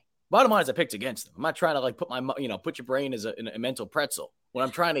today. Bottom line is I picked against them. I'm not trying to put your brain as a mental pretzel. What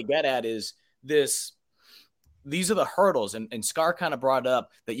I'm trying to get at is this. These are the hurdles, and Scar kind of brought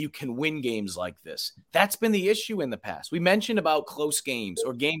up that you can win games like this. That's been the issue in the past. We mentioned about close games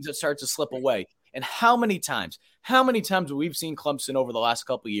or games that start to slip away. And how many times we've seen Clemson over the last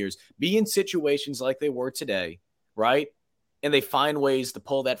couple of years be in situations like they were today, right? And they find ways to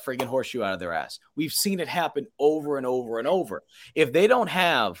pull that friggin' horseshoe out of their ass. We've seen it happen over and over and over. If they don't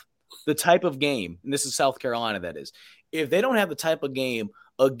have the type of game, and this is South Carolina, that is, if they don't have the type of game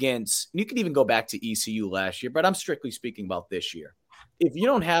against, you can even go back to ECU last year, but I'm strictly speaking about this year. If you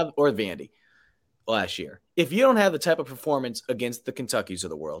don't have, or Vandy last year, if you don't have the type of performance against the Kentuckys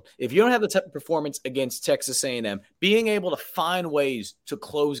of the world, if you don't have the type of performance against Texas A&M, being able to find ways to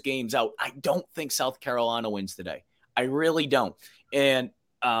close games out, I don't think South Carolina wins today. I really don't. And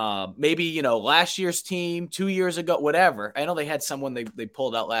maybe, last year's team, 2 years ago, whatever. I know they had someone they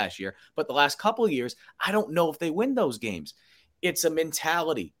pulled out last year, but the last couple of years, I don't know if they win those games. It's a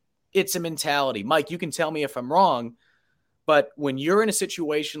mentality. Mike, you can tell me if I'm wrong, but when you're in a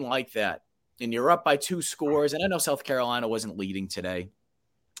situation like that and you're up by 2 scores, and I know South Carolina wasn't leading today,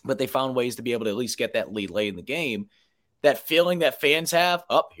 but they found ways to be able to at least get that lead late in the game, that feeling that fans have,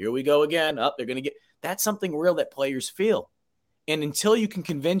 here we go again, they're going to get, that's something real that players feel. And until you can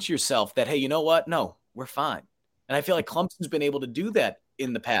convince yourself that, hey, you know what? No, we're fine. And I feel like Clemson's been able to do that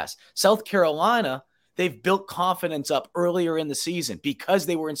in the past. South Carolina, they've built confidence up earlier in the season because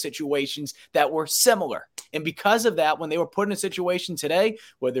they were in situations that were similar. And because of that, when they were put in a situation today,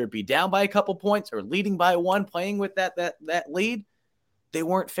 whether it be down by a couple points or leading by 1, playing with that lead, they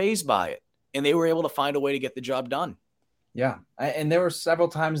weren't fazed by it. and they were able to find a way to get the job done. Yeah, and there were several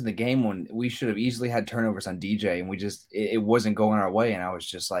times in the game when we should have easily had turnovers on DJ, and we just it wasn't going our way. And I was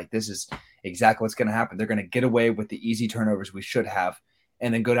just like, this is exactly what's going to happen. They're going to get away with the easy turnovers we should have,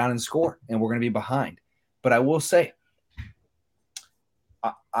 and then go down and score, and we're going to be behind. But I will say,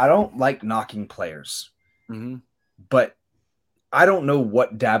 I don't like knocking players, but I don't know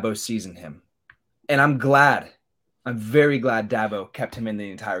what Dabo sees in him, and I'm very glad Dabo kept him in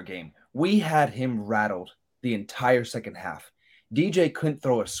the entire game. We had him rattled the entire second half. DJ couldn't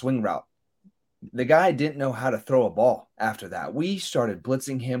throw a swing route. The guy didn't know how to throw a ball after that. We started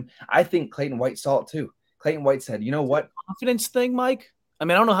blitzing him. I think Clayton White saw it too. Clayton White said, you know what? Confidence thing, Mike? I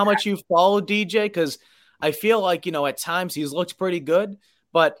mean, I don't know how much you follow DJ, because I feel like, at times he's looked pretty good,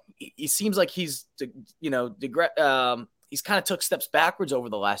 but he seems like he's kind of took steps backwards over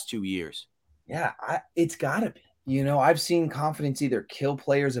the last 2 years. Yeah, it's got to be. I've seen confidence either kill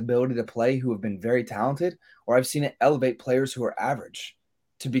players' ability to play who have been very talented, or I've seen it elevate players who are average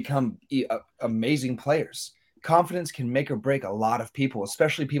to become amazing players. Confidence can make or break a lot of people,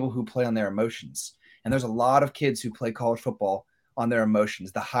 especially people who play on their emotions. And there's a lot of kids who play college football on their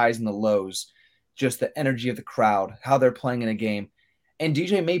emotions, the highs and the lows, just the energy of the crowd, how they're playing in a game. And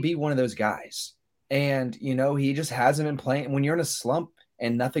DJ may be one of those guys. And, he just hasn't been playing. When you're in a slump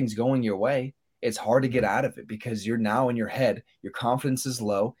and nothing's going your way, it's hard to get out of it because you're now in your head, your confidence is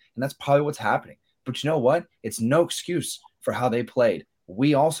low, and that's probably what's happening. But you know what? It's no excuse for how they played.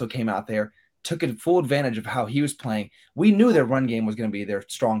 We also came out there, took a full advantage of how he was playing. We knew their run game was going to be their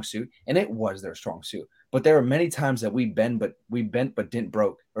strong suit, and it was their strong suit. But there were many times that we bent but didn't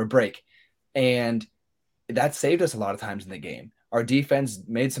break. And that saved us a lot of times in the game. Our defense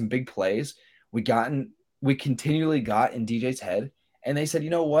made some big plays. We continually got in DJ's head, and they said, you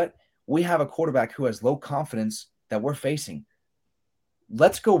know what? We have a quarterback who has low confidence that we're facing.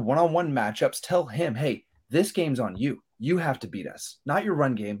 Let's go one-on-one matchups. Tell him, hey, this game's on you. You have to beat us, not your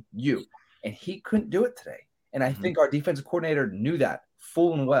run game, you. And he couldn't do it today. And I think our defensive coordinator knew that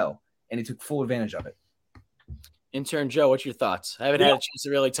full and well, and he took full advantage of it. Intern Joe, what's your thoughts? I haven't had a chance to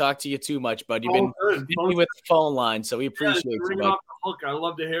really talk to you too much, bud. You've been busy with the phone line, so we appreciate you. Off the hook. I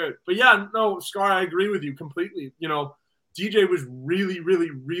love to hear it. But yeah, no, Scar, I agree with you completely. DJ was really, really,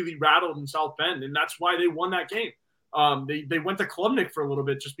 really rattled in South Bend, and that's why they won that game. They went to Klubnik for a little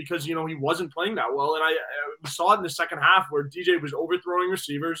bit just because, he wasn't playing that well. And I saw it in the second half where DJ was overthrowing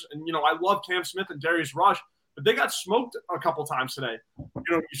receivers. And, I love Cam Smith and Darius Rush, but they got smoked a couple times today.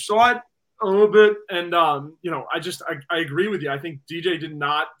 You saw it a little bit. And, I agree with you. I think DJ did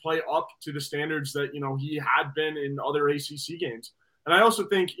not play up to the standards that, he had been in other ACC games. And I also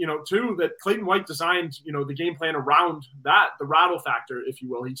think, too, that Clayton White designed, the game plan around that, the rattle factor, if you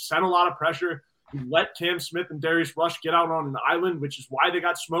will. He sent a lot of pressure. He let Cam Smith and Darius Rush get out on an island, which is why they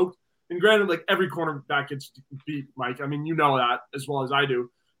got smoked. And granted, every cornerback gets beat, Mike. I mean, you know that as well as I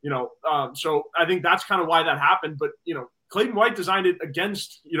do. So I think that's kind of why that happened. But, Clayton White designed it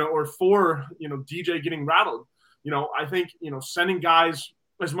against, or for, DJ getting rattled. I think, sending guys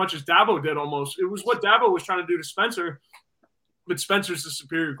as much as Dabo did almost. It was what Dabo was trying to do to Spencer. But Spencer's the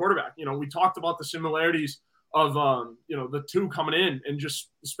superior quarterback. We talked about the similarities of, the two coming in, and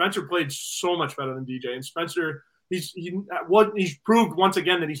just Spencer played so much better than DJ. And Spencer, he's proved once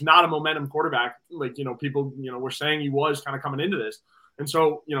again that he's not a momentum quarterback. People, were saying he was kind of coming into this. And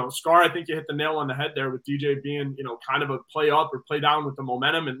so, Scar, I think you hit the nail on the head there with DJ being, kind of a play up or play down with the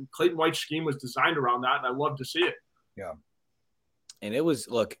momentum. And Clayton White's scheme was designed around that. And I love to see it. Yeah. And it was,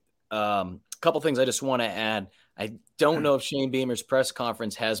 a couple things I just want to add. I don't know if Shane Beamer's press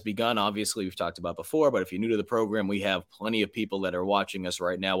conference has begun. Obviously, we've talked about before, but if you're new to the program, we have plenty of people that are watching us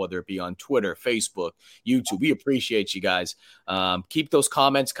right now, whether it be on Twitter, Facebook, YouTube. We appreciate you guys. Keep those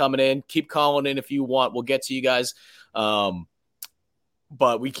comments coming in. Keep calling in if you want. We'll get to you guys.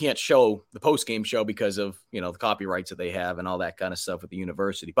 But we can't show the post-game show because of, the copyrights that they have and all that kind of stuff with the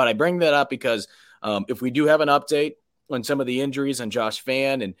university. But I bring that up because if we do have an update on some of the injuries on Josh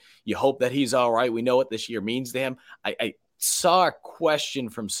Vann, and you hope that he's all right. We know what this year means to him. I saw a question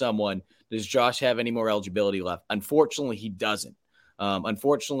from someone, does Josh have any more eligibility left? Unfortunately, he doesn't.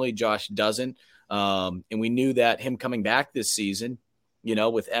 Josh doesn't. And we knew that him coming back this season,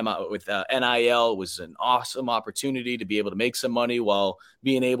 with NIL was an awesome opportunity to be able to make some money while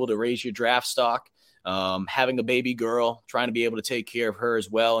being able to raise your draft stock. Having a baby girl, trying to be able to take care of her as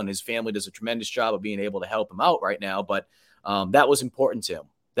well. And his family does a tremendous job of being able to help him out right now. But that was important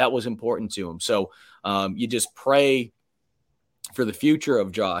to him. So you just pray for the future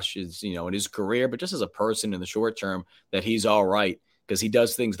of Josh is, in his career, but just as a person in the short term, that he's all right, because he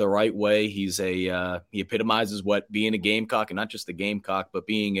does things the right way. He epitomizes what being a Gamecock, and not just the Gamecock, but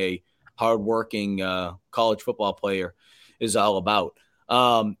being a hardworking college football player is all about.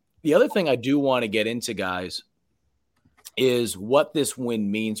 The other thing I do want to get into, guys, is what this win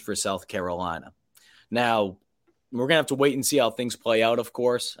means for South Carolina. Now, we're going to have to wait and see how things play out, of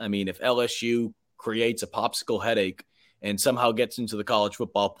course. I mean, if LSU creates a popsicle headache and somehow gets into the college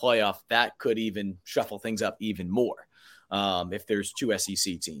football playoff, that could even shuffle things up even more. If there's 2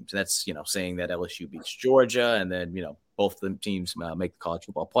 SEC teams, that's, saying that LSU beats Georgia and then, both the teams make the college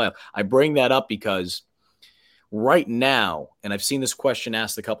football playoff. I bring that up because right now, and I've seen this question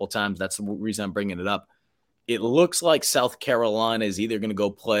asked a couple times, that's the reason I'm bringing it up. It looks like South Carolina is either going to go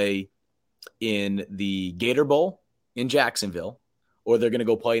play in the Gator Bowl in Jacksonville, or they're going to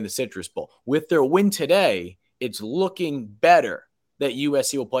go play in the Citrus Bowl. With their win today, it's looking better that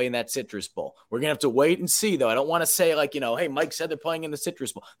USC will play in that Citrus Bowl. We're going to have to wait and see, though. I don't want to say hey, Mike said they're playing in the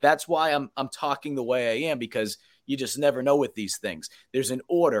Citrus Bowl. That's why I'm talking the way I am, because you just never know with these things. There's an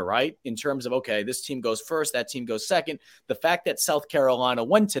order, right? In terms of, okay, this team goes first, that team goes second. The fact that South Carolina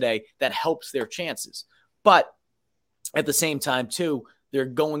won today, that helps their chances. But at the same time, too, they're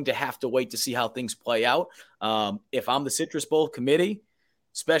going to have to wait to see how things play out. If I'm the Citrus Bowl committee,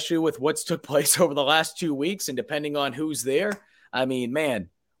 especially with what's took place over the last 2 weeks and depending on who's there, I mean, man,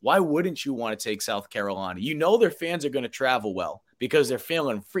 why wouldn't you want to take South Carolina? Their fans are going to travel well because they're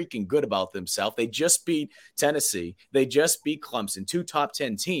feeling freaking good about themselves. They just beat Tennessee. They just beat Clemson, 2 top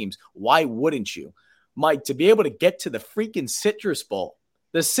 10 teams. Why wouldn't you? Mike, to be able to get to the freaking Citrus Bowl,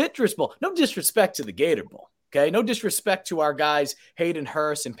 no disrespect to the Gator Bowl. Okay, no disrespect to our guys, Hayden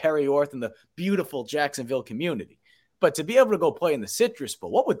Hurst and Perry Orth and the beautiful Jacksonville community. But to be able to go play in the Citrus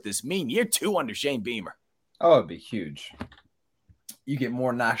Bowl, what would this mean? Year 2 under Shane Beamer. Oh, it'd be huge. You get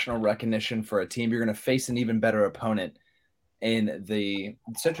more national recognition for a team. You're going to face an even better opponent in the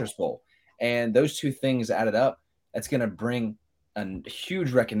Citrus Bowl. And those two things added up, that's going to bring a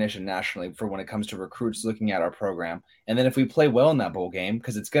huge recognition nationally for when it comes to recruits looking at our program. And then if we play well in that bowl game,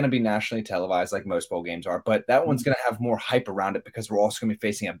 because it's going to be nationally televised like most bowl games are, but that one's going to have more hype around it because we're also going to be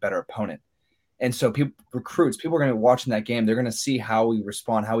facing a better opponent. And so people are going to be watching that game. They're going to see how we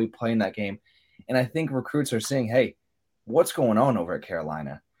respond, how we play in that game. And I think recruits are saying, hey, what's going on over at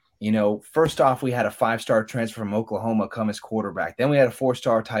Carolina? First off, we had a 5-star transfer from Oklahoma come as quarterback. Then we had a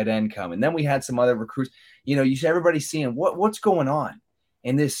 4-star tight end come. And then we had some other recruits. You see everybody seeing what's going on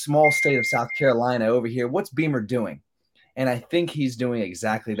in this small state of South Carolina over here. What's Beamer doing? And I think he's doing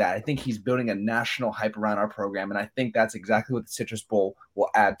exactly that. I think he's building a national hype around our program. And I think that's exactly what the Citrus Bowl will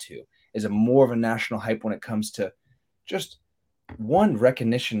add to, is a more of a national hype when it comes to just one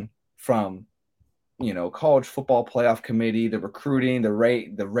recognition from college football playoff committee, the recruiting, the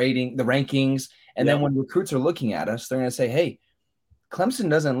rating, the rankings. And then when recruits are looking at us, they're going to say, hey, Clemson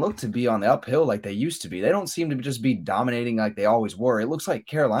doesn't look to be on the uphill like they used to be. They don't seem to just be dominating like they always were. It looks like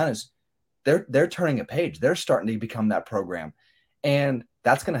Carolina's, they're turning a page. They're starting to become that program. And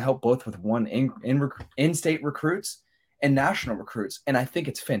that's going to help both with in-state recruits and national recruits. And I think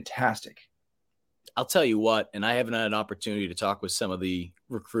it's fantastic. I'll tell you what, and I haven't had an opportunity to talk with some of the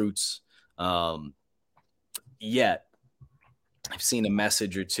recruits yet. I've seen a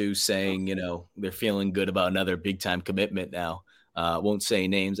message or two saying, they're feeling good about another big-time commitment now. Won't say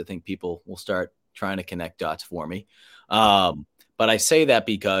names. I think people will start trying to connect dots for me. But I say that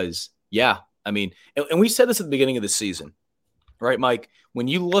because, and we said this at the beginning of the season, right, Mike? When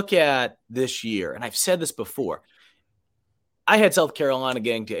you look at this year, and I've said this before, I had South Carolina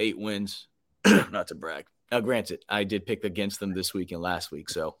getting to 8 wins, not to brag. Now, granted, I did pick against them this week and last week,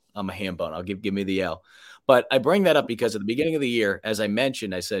 so I'm a ham bone. I'll give me the L. But I bring that up because at the beginning of the year, as I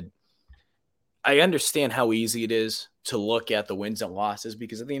mentioned, I said, I understand how easy it is to look at the wins and losses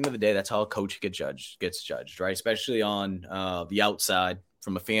because at the end of the day, that's how a coach gets judged, right? Especially on the outside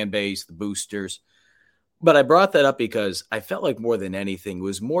from a fan base, the boosters. But I brought that up because I felt like more than anything, it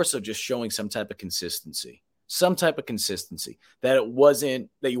was more so just showing some type of consistency, that it wasn't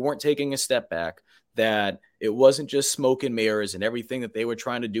that you weren't taking a step back, that it wasn't just smoke and mirrors and everything that they were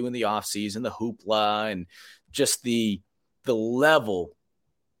trying to do in the offseason, the hoopla and just the level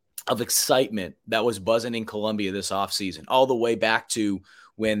of excitement that was buzzing in Columbia this offseason, all the way back to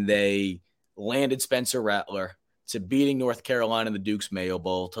when they landed Spencer Rattler, to beating North Carolina in the Duke's Mayo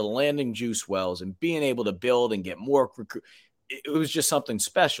Bowl, to landing Juice Wells and being able to build and get more recruit. It was just something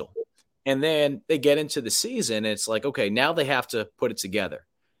special. And then they get into the season and it's like, okay, now they have to put it together.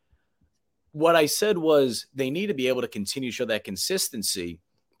 What I said was they need to be able to continue to show that consistency.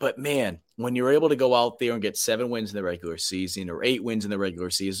 But, man, when you're able to go out there and get 7 wins in the regular season or 8 wins in the regular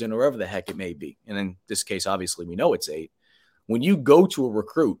season or wherever the heck it may be, and in this case, obviously, we know it's 8. When you go to a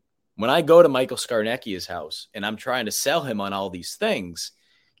recruit, when I go to Michael Scarnecchia's house and I'm trying to sell him on all these things,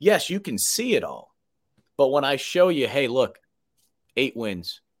 yes, you can see it all. But when I show you, hey, look, 8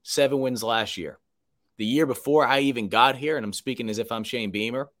 wins, 7 wins last year. The year before I even got here, and I'm speaking as if I'm Shane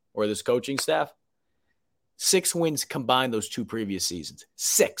Beamer or this coaching staff, 6 wins combined those 2 previous seasons.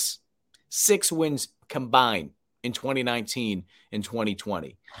 6 wins combined in 2019 and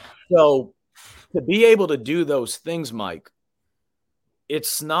 2020. So to be able to do those things, Mike,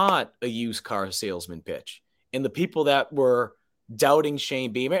 it's not a used car salesman pitch. And the people that were doubting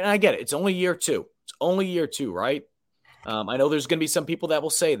Shane Beamer, and I get it, it's only year 2. It's only year 2, right? I know there's going to be some people that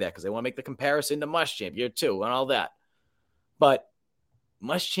will say that because they want to make the comparison to Muschamp, year 2 and all that. But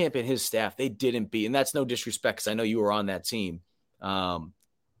Muschamp and his staff, they didn't beat, and that's no disrespect because I know you were on that team.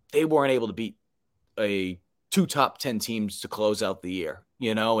 They weren't able to beat 2 top 10 teams to close out the year,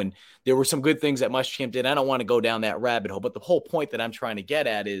 and there were some good things that Muschamp did. I don't want to go down that rabbit hole, but the whole point that I'm trying to get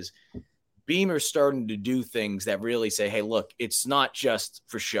at is Beamer's starting to do things that really say, hey, look, it's not just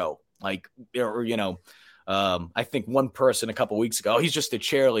for show. I think one person a couple weeks ago, he's just a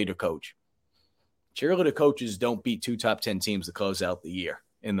cheerleader coach. Cheerleader coaches don't beat 2 top 10 teams to close out the year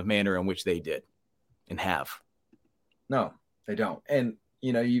in the manner in which they did and have. No, they don't. And,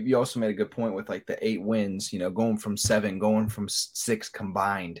 you also made a good point with like the 8 wins, going from 7, going from 6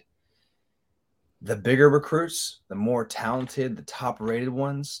 combined. The bigger recruits, the more talented, the top rated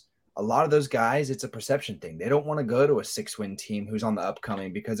ones, a lot of those guys, it's a perception thing. They don't want to go to a 6-win team who's on the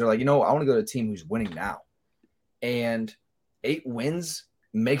upcoming because they're like, I want to go to a team who's winning now. And 8 wins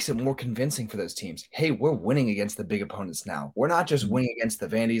makes it more convincing for those teams. Hey, we're winning against the big opponents now. We're not just winning against the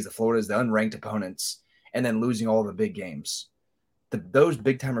Vandy's, the Floridas, the unranked opponents, and then losing all the big games. Those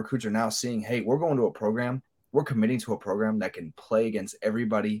big-time recruits are now seeing, hey, we're going to a program. We're committing to a program that can play against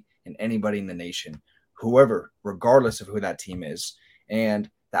everybody and anybody in the nation, whoever, regardless of who that team is. And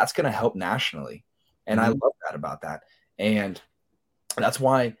that's going to help nationally. And I love that about that. And that's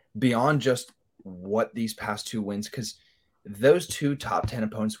why beyond just what these past 2 wins, because those 2 top 10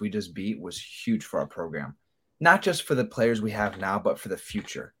 opponents we just beat was huge for our program, not just for the players we have now, but for the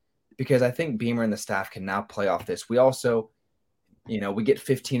future, because I think Beamer and the staff can now play off this. We also, we get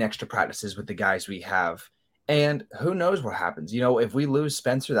 15 extra practices with the guys we have, and who knows what happens. If we lose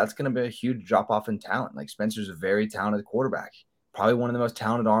Spencer, that's going to be a huge drop off in talent. Like Spencer's a very talented quarterback, probably one of the most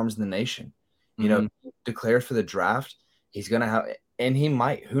talented arms in the nation, declared for the draft. He's going to have, and he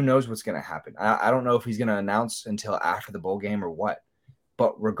might, who knows what's going to happen. I don't know if he's going to announce until after the bowl game or what,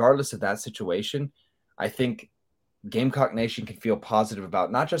 but regardless of that situation, I think Gamecock Nation can feel positive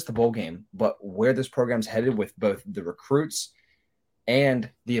about not just the bowl game, but where this program's headed with both the recruits and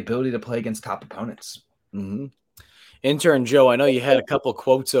the ability to play against top opponents. Mm-hmm. Intern Joe, I know you had a couple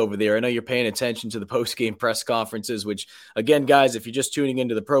quotes over there. I know you're paying attention to the post-game press conferences, which, again, guys, if you're just tuning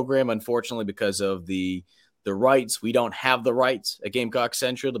into the program, unfortunately, because of the rights, we don't have the rights at Gamecock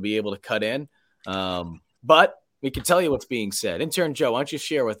Central to be able to cut in. But we can tell you what's being said. Intern Joe, why don't you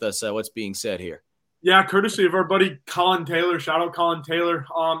share with us what's being said here? Yeah, courtesy of our buddy Colin Taylor. Shout out Colin Taylor.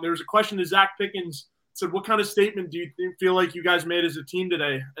 There was a question to Zach Pickens. Said, what kind of statement do you feel like you guys made as a team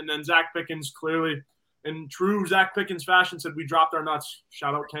today? And then Zach Pickens clearly, in true Zach Pickens fashion, said, we dropped our nuts.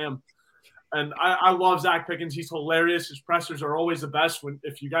 Shout out Cam. And I love Zach Pickens. He's hilarious. His pressers are always the best.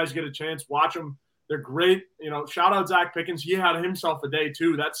 If you guys get a chance, watch them. They're great. Shout out Zach Pickens. He had himself a day,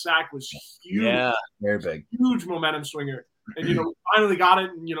 too. That sack was huge. Yeah, very big. Huge momentum swinger. And, finally got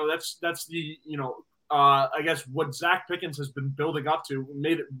it. And, that's the, I guess what Zach Pickens has been building up to.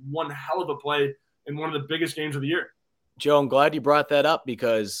 Made it one hell of a play in one of the biggest games of the year. Joe, I'm glad you brought that up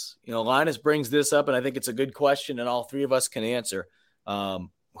because, Linus brings this up, and I think it's a good question, and all 3 of us can answer.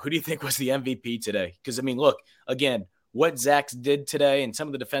 Who do you think was the MVP today? Because, look, again, what Zach did today and some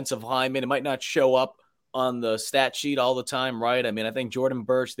of the defensive linemen, it might not show up on the stat sheet all the time, right? I think Jordan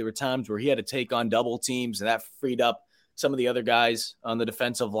Burch, there were times where he had to take on double teams, and that freed up some of the other guys on the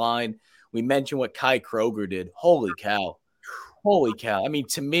defensive line. We mentioned what Kai Kroger did. Holy cow.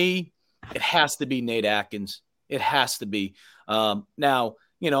 To me, it has to be Nate Atkins. It has to be. Now,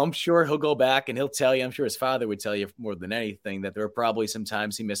 I'm sure he'll go back and he'll tell you, I'm sure his father would tell you more than anything, that there were probably some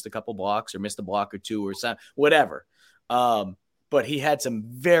times he missed a couple blocks or missed a block or 2 or something, whatever. But he had some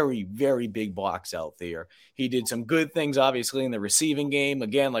very, very big blocks out there. He did some good things, obviously, in the receiving game.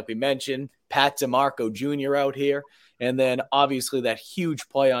 Again, like we mentioned, Pat DeMarco Jr. out here. And then, obviously, that huge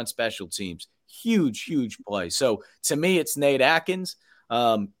play on special teams. Huge, huge play. So, to me, it's Nate Atkins.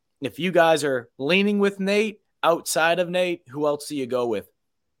 If you guys are leaning with Nate, outside of Nate, who else do you go with?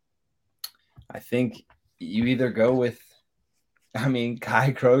 I think you either go with,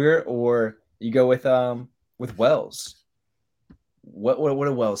 Kai Kroger, or you go with Wells. What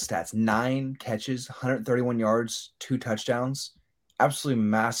are Wells' stats? 9 catches, 131 yards, 2 touchdowns. absolutely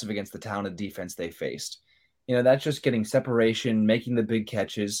massive against the talented defense they faced. That's just getting separation, making the big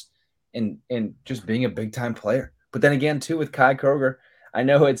catches, and just being a big-time player. But then again, too, with Kai Kroger, I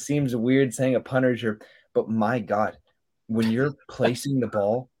know it seems weird saying a punter, but my God, when you're placing the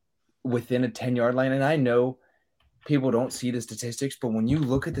ball within a 10-yard line, and I know people don't see the statistics, but when you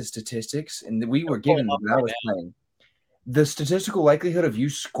look at the statistics, and we were given when I was playing, the statistical likelihood of you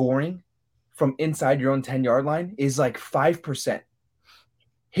scoring from inside your own 10-yard line is like 5%.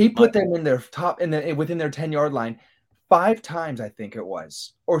 He put them in their top within their 10-yard line 5 times, I think it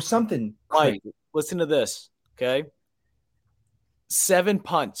was, or something crazy. Mike, listen to this, okay? 7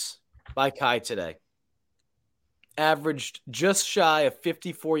 punts by Kai today. Averaged just shy of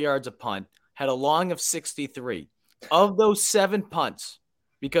 54 yards a punt, had a long of 63. Of those 7 punts,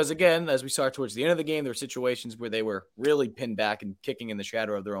 because again, as we saw towards the end of the game, there were situations where they were really pinned back and kicking in the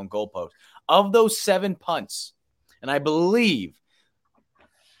shadow of their own goalpost. Of those 7 punts, and I believe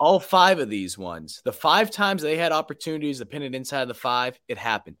all 5 of these ones, the 5 times they had opportunities to pin it inside the 5, it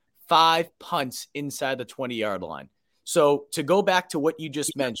happened. 5 punts inside the 20-yard line. So to go back to what you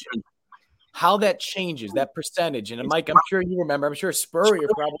just mentioned, how that changes, that percentage. And Mike, I'm sure you remember, I'm sure Spurrier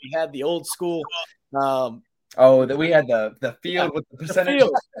probably had the old school. That we had the field with the percentage.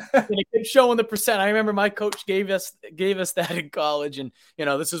 And it kept showing the percent. I remember my coach gave us that in college. And,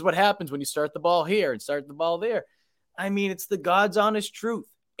 this is what happens when you start the ball here and start the ball there. I mean, it's the God's honest truth.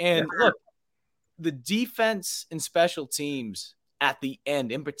 And look, the defense and special teams at the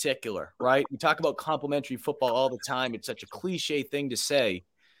end in particular, right? We talk about complementary football all the time. It's such a cliche thing to say.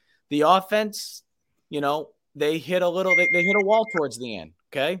 The offense, they hit a wall towards the end,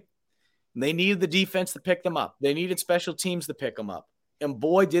 okay? And they needed the defense to pick them up. They needed special teams to pick them up. And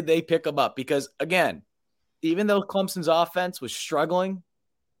boy, did they pick them up. Because, again, even though Clemson's offense was struggling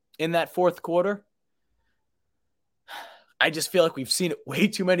in that fourth quarter, I just feel like we've seen it way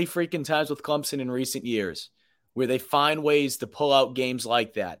too many freaking times with Clemson in recent years where they find ways to pull out games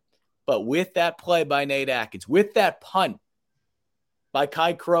like that. But with that play by Nate Atkins, with that punt by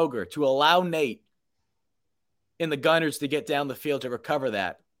Kai Kroger to allow Nate and the Gunners to get down the field to recover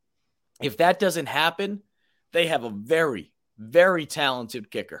that, if that doesn't happen, they have a very, very talented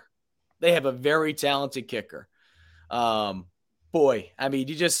kicker. They have a very talented kicker. Boy, I mean,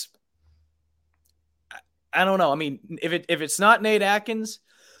 I don't know. I mean, if it's not Nate Atkins,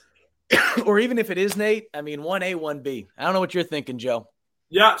 or even if it is Nate, I mean, 1A, 1B. I don't know what you're thinking, Joe.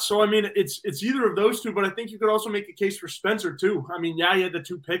 Yeah, so I mean, it's either of those two, but I think you could also make a case for Spencer too. I mean, yeah, he had the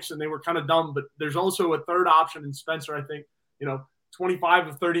 2 picks and they were kind of dumb, but there's also a third option in Spencer. I think 25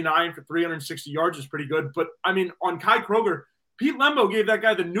 of 39 for 360 yards is pretty good. But I mean, on Kai Kroger, Pete Lembo gave that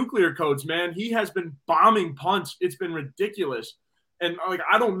guy the nuclear codes. Man, he has been bombing punts. It's been ridiculous. And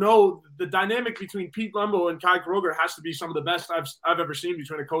I don't know, the dynamic between Pete Lembo and Kai Kroger has to be some of the best I've ever seen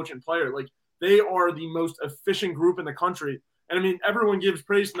between a coach and player. They are the most efficient group in the country. And I mean, everyone gives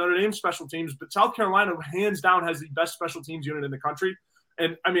praise to Notre Dame's special teams, but South Carolina hands down has the best special teams unit in the country.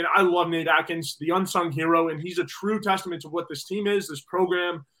 And I mean, I love Nate Atkins, the unsung hero, and he's a true testament to what this team is, this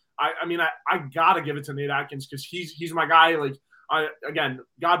program. I gotta give it to Nate Atkins because he's my guy. Again,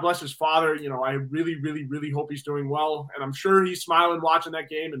 God bless his father. I really, really, really hope he's doing well. And I'm sure he's smiling watching that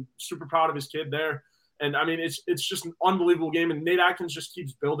game and super proud of his kid there. And I mean, it's just an unbelievable game. And Nate Atkins just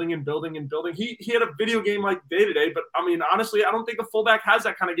keeps building and building and building. He had a video game like day to day, but I mean, honestly, I don't think a fullback has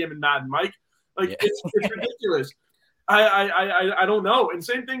that kind of game in Madden, Mike. It's ridiculous. I don't know. And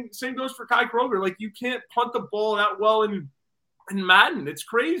same goes for Kai Kroger. You can't punt the ball that well in Madden. It's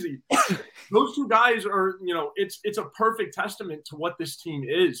crazy. Those two guys are, it's a perfect testament to what this team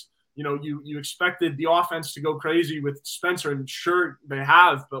is. You expected the offense to go crazy with Spencer, and sure they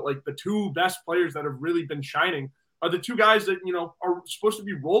have, but the 2 best players that have really been shining are the 2 guys that, are supposed to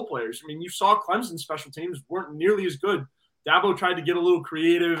be role players. I mean, you saw Clemson's special teams weren't nearly as good. Dabo tried to get a little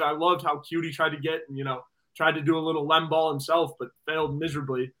creative. I loved how cute he tried to get and, tried to do a little lem ball himself, but failed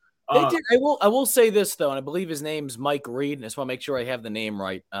miserably. They did. I will say this, though, and I believe his name's Mike Reed, and I just want to make sure I have the name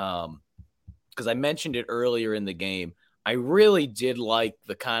right because I mentioned it earlier in the game. I really did like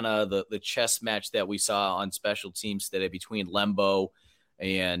the kind of the chess match that we saw on special teams today between Lembo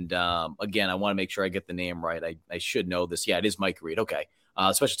and, again, I want to make sure I get the name right. I should know this. Yeah, it is Mike Reed. Okay.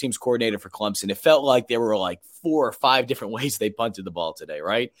 Special teams coordinator for Clemson. It felt like there were 4 or 5 different ways they punted the ball today,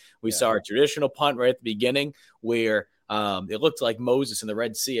 right? We saw a traditional punt right at the beginning where it looked like Moses in the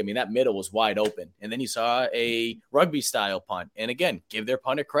Red Sea. I mean, that middle was wide open. And then you saw a rugby-style punt. And, again, give their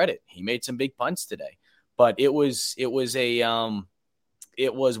punter credit. He made some big punts today. But it was one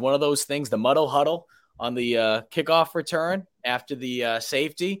of those things, the muddle huddle on the kickoff return after the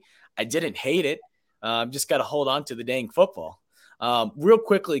safety. I didn't hate it. Just got to hold on to the dang football. Real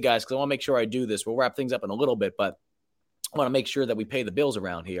quickly, guys, because I want to make sure I do this. We'll wrap things up in a little bit, but I want to make sure that we pay the bills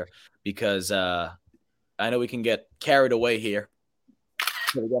around here because I know we can get carried away here.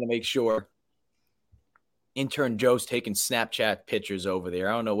 So we got to make sure. Intern Joe's taking Snapchat pictures over there.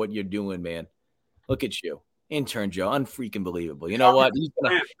 I don't know what you're doing, man. Look at you. Intern Joe, unfreaking believable. You know what?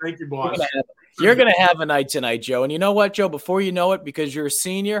 Thank you, boss. You're going to have a night tonight, Joe. And you know what, Joe? Before you know it, because you're a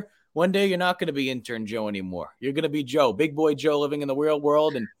senior, one day you're not going to be Intern Joe anymore. You're going to be Joe, big boy Joe living in the real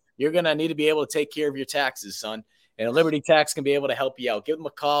world, and you're going to need to be able to take care of your taxes, son. And Liberty Tax can be able to help you out. Give them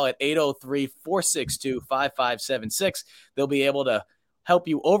a call at 803-462-5576. They'll be able to help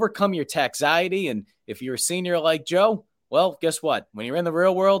you overcome your taxiety. And if you're a senior like Joe, well, guess what? When you're in the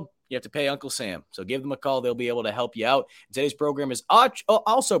real world, you have to pay Uncle Sam. So give them a call. They'll be able to help you out. Today's program is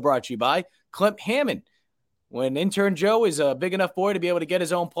also brought to you by Clint Hammond. When Intern Joe is a big enough boy to be able to get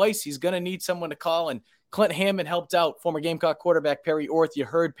his own place, he's going to need someone to call. And Clint Hammond helped out former Gamecock quarterback Perry Orth. You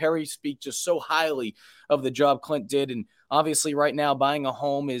heard Perry speak just so highly of the job Clint did. And obviously right now buying a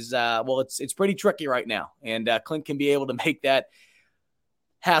home is, it's pretty tricky right now. And Clint can be able to make that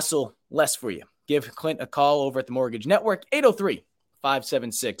hassle less for you. Give Clint a call over at the Mortgage Network,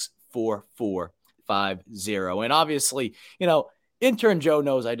 803-576-4450. And obviously, Intern Joe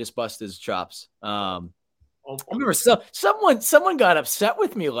knows I just busted his chops. I remember someone got upset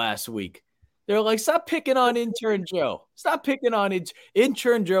with me last week. They're like, stop picking on Intern Joe. Stop picking on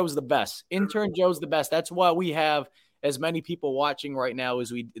Intern Joe's the best. Intern Joe's the best. That's why we have as many people watching right now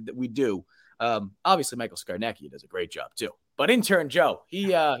as we do. Obviously, Michael Skarnecki does a great job too. But Intern Joe,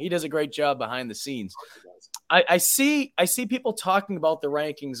 he does a great job behind the scenes. I see people talking about the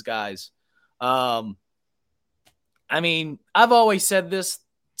rankings, guys. I've always said this.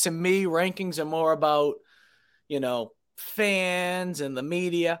 To me, rankings are more about, fans and the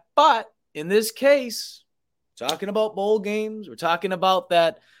media. But in this case, talking about bowl games, we're talking about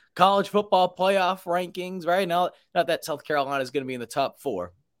that college football playoff rankings, right? Now, not that South Carolina is going to be in the top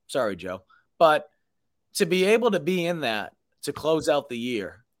 4. Sorry, Joe. But to be able to be in that, to close out the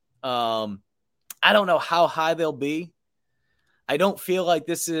year, I don't know how high they'll be. I don't feel like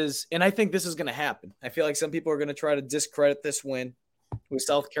this is, and I think this is going to happen. I feel like some people are going to try to discredit this win with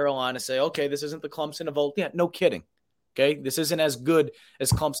South Carolina, say, okay, this isn't the Clemson of old. Yeah, no kidding. Okay, this isn't as good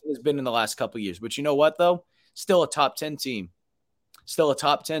as Clemson has been in the last couple of years. But you know what, though? Still a top 10 team. Still a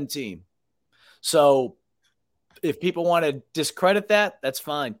top 10 team. So if people want to discredit that, that's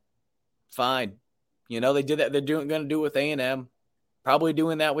fine. Fine. They did that. They're going to do it with A&M. Probably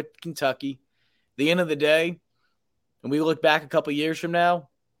doing that with Kentucky. At the end of the day, when we look back a couple of years from now,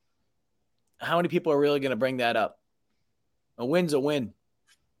 how many people are really going to bring that up? A win's a win.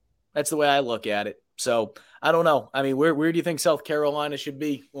 That's the way I look at it. So I don't know. Where do you think South Carolina should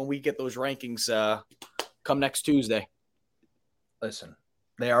be when we get those rankings come next Tuesday? Listen,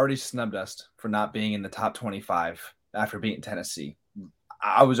 they already snubbed us for not being in the top 25 after beating Tennessee.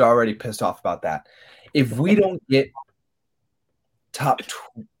 I was already pissed off about that. If we don't get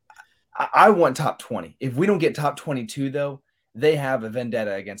I want top 20. If we don't get top 22, though, they have a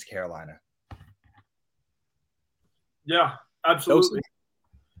vendetta against Carolina. Yeah, absolutely.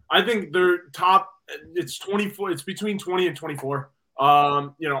 I think they're top. It's 24. It's between 20 and 24.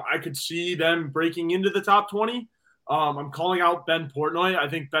 I could see them breaking into the top 20. I'm calling out Ben Portnoy. I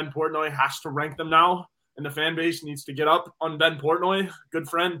think Ben Portnoy has to rank them now, and the fan base needs to get up on Ben Portnoy. Good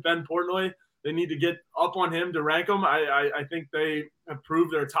friend, Ben Portnoy. They need to get up on him to rank him. I think they have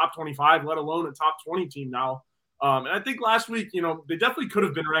proved they're a top 25, let alone a top 20 team now. And I think last week, they definitely could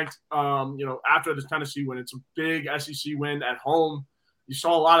have been ranked, after this Tennessee win. It's a big SEC win at home. You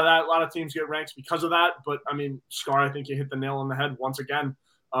saw a lot of that. A lot of teams get ranked because of that. But, Scar, I think you hit the nail on the head once again.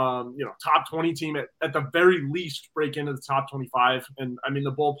 Top 20 team at the very least break into the top 25. And, the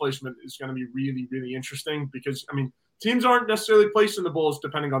bowl placement is going to be really, really interesting because, teams aren't necessarily placed in the bowls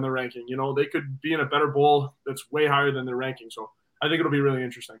depending on their ranking. They could be in a better bowl that's way higher than their ranking. So I think it'll be really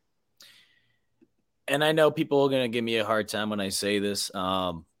interesting. And I know people are going to give me a hard time when I say this.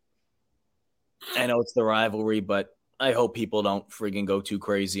 I know it's the rivalry, but I hope people don't friggin' go too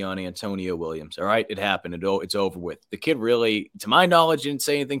crazy on Antonio Williams. All right, it happened. It's over with. The kid really, to my knowledge, didn't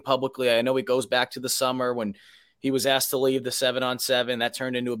say anything publicly. I know it goes back to the summer when he was asked to leave the 7-on-7. That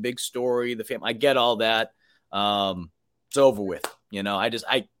turned into a big story. I get all that. It's over with.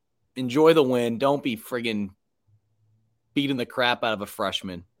 I enjoy the win. Don't be friggin' beating the crap out of a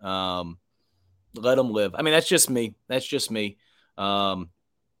freshman. Let him live. That's just me.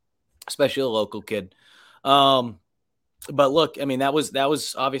 Especially a local kid. But look, that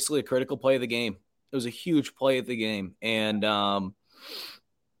was obviously a critical play of the game. It was a huge play of the game. And, I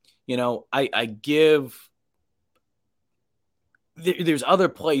give there's other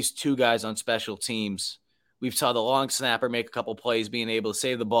plays too, guys, on special teams. We've saw the long snapper make a couple plays, being able to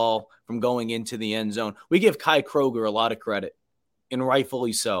save the ball from going into the end zone. We give Kai Kroger a lot of credit, and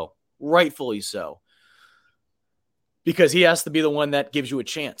rightfully so. Rightfully so. Because he has to be the one that gives you a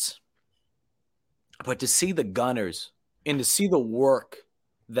chance. But to see the Gunners and to see the work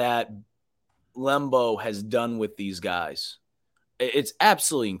that Lembo has done with these guys, it's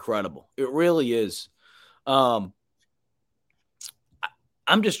absolutely incredible. It really is. I'm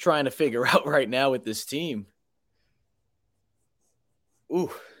just trying to figure out right now with this team.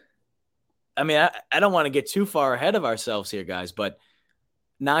 Ooh. I mean, I don't want to get too far ahead of ourselves here, guys, but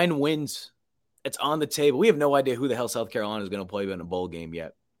 9 wins. It's on the table. We have no idea who the hell South Carolina is going to play in a bowl game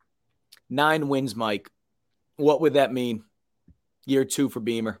yet. 9 wins, Mike. What would that mean? Year 2 for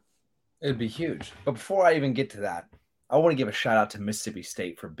Beamer. It'd be huge. But before I even get to that, I want to give a shout out to Mississippi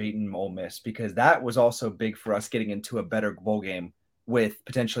State for beating Ole Miss, because that was also big for us getting into a better bowl game with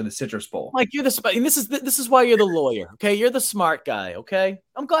potentially the Citrus Bowl. Mike, you're the this is why you're the lawyer, okay? You're the smart guy, okay?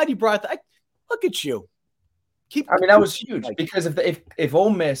 I'm glad you brought that. Look at you. That was huge, because if Ole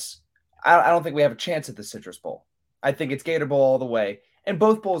Miss, I don't think we have a chance at the Citrus Bowl. I think it's Gator Bowl all the way, and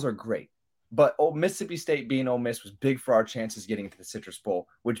both bowls are great. But Mississippi State being Ole Miss was big for our chances getting into the Citrus Bowl,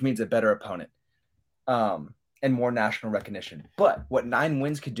 which means a better opponent and more national recognition. But what 9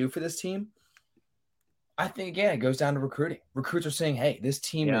 wins could do for this team, I think, again, it goes down to recruiting. Recruits are saying, hey, this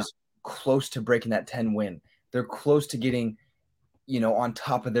team is close to breaking that 10 win. They're close to getting, on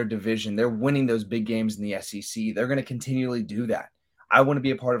top of their division. They're winning those big games in the SEC. They're going to continually do that. I want to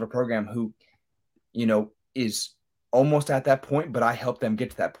be a part of a program who, is almost at that point, but I help them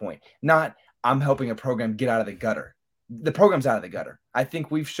get to that point. Not I'm helping a program get out of the gutter. The program's out of the gutter. I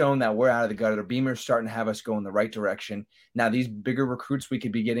think we've shown that we're out of the gutter. Beamer's starting to have us go in the right direction. Now, these bigger recruits we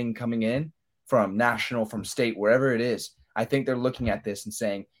could be getting coming in from national, from state, wherever it is, I think they're looking at this and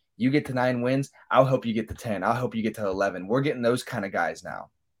saying, you get to 9 wins, I'll help you get to 10. I'll help you get to 11. We're getting those kind of guys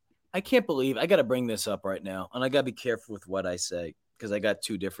now. I can't believe I got to bring this up right now, and I got to be careful with what I say because I got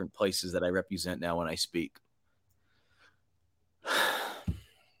 2 different places that I represent now when I speak.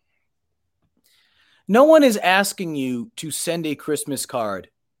 No one is asking you to send a Christmas card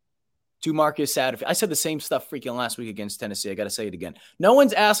to Marcus Satterfield. I said the same stuff freaking last week against Tennessee. I got to say it again. No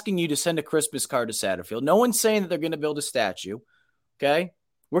one's asking you to send a Christmas card to Satterfield. No one's saying that they're going to build a statue. Okay?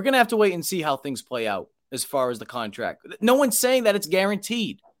 We're going to have to wait and see how things play out as far as the contract. No one's saying that it's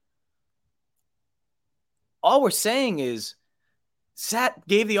guaranteed. All we're saying is Sat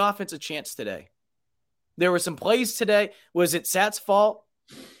gave the offense a chance today. There were some plays today. Was it Sat's fault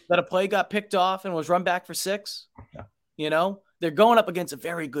that a play got picked off and was run back for 6? Yeah. They're going up against a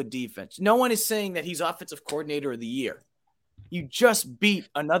very good defense. No one is saying that he's offensive coordinator of the year. You just beat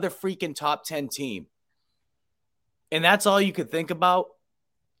another freaking top 10 team. And that's all you could think about.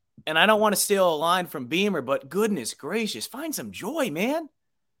 And I don't want to steal a line from Beamer, but goodness gracious, find some joy, man.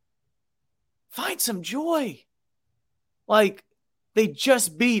 Find some joy. Like, they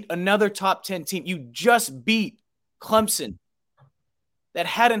just beat another top 10 team. You just beat Clemson. That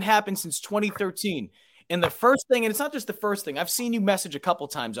hadn't happened since 2013. And the first thing, and it's not just the first thing, I've seen you message a couple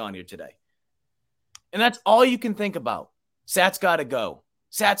times on here today. And that's all you can think about. Sat's got to go.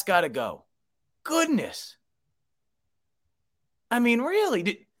 Sat's got to go. Goodness. I mean,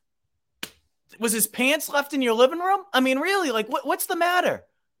 really? Was his pants left in your living room? I mean, really? Like, what's the matter?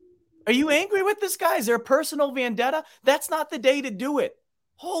 Are you angry with this guy? Is there a personal vendetta? That's not the day to do it.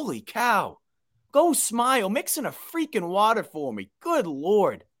 Holy cow. Go smile. Mix in a freaking water for me. Good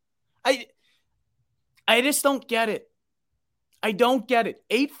Lord. I just don't get it. I don't get it.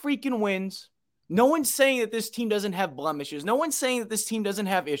 8 freaking wins. No one's saying that this team doesn't have blemishes. No one's saying that this team doesn't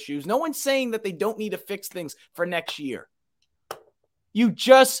have issues. No one's saying that they don't need to fix things for next year. You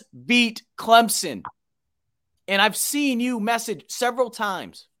just beat Clemson. And I've seen you message several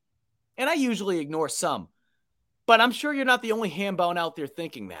times. And I usually ignore some. But I'm sure you're not the only ham-bone out there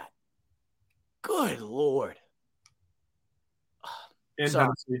thinking that. Good Lord. Sorry.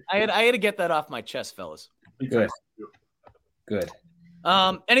 I had to get that off my chest, fellas. Good.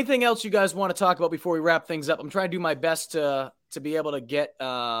 Anything else you guys want to talk about before we wrap things up? I'm trying to do my best to be able to get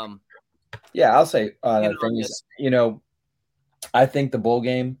I'll say the thing is, I think the bowl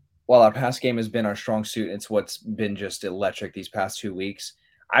game, while our pass game has been our strong suit, it's what's been just electric these past 2 weeks.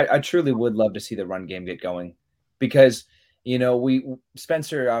 I truly would love to see the run game get going because,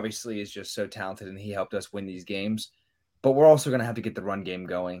 Spencer obviously is just so talented and he helped us win these games, but we're also going to have to get the run game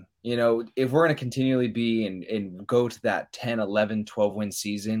going. If we're going to continually be and go to that 10, 11, 12 win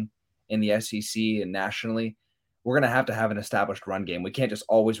season in the SEC and nationally, we're going to have an established run game. We can't just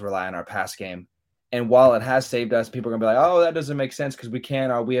always rely on our pass game And while it has saved us, people are going to be like, oh, that doesn't make sense because we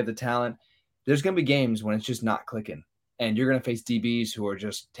can or we have the talent. There's going to be games when it's just not clicking. And you're going to face DBs who are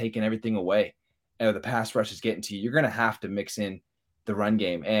just taking everything away. And the pass rush is getting to you. You're going to have to mix in the run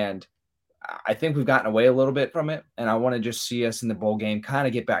game. And I think we've gotten away a little bit from it. And I want to just see us in the bowl game kind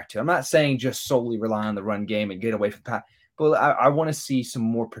of get back to it. I'm not saying just solely rely on the run game and get away from pass, but I want to see some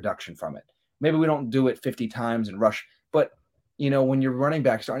more production from it. Maybe we don't do it 50 times and rush, but when your running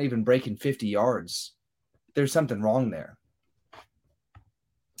backs aren't even breaking 50 yards, there's something wrong there.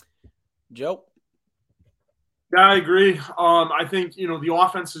 Joe? Yeah, I agree. I think, the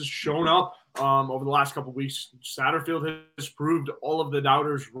offense has shown up over the last couple of weeks. Satterfield has proved all of the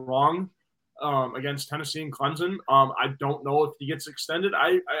doubters wrong against Tennessee and Clemson. I don't know if he gets extended.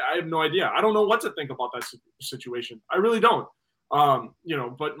 I have no idea. I don't know what to think about that situation. I really don't.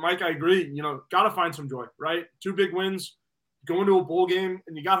 But Mike, I agree. Got to find some joy, right? 2 big wins. Going to a bowl game,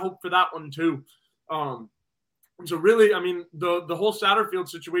 and you got hope for that one too. So really, I mean, the whole Satterfield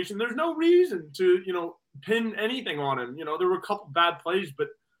situation, there's no reason to, pin anything on him. There were a couple bad plays, but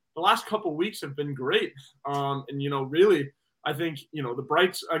the last couple of weeks have been great. And, really, I think, the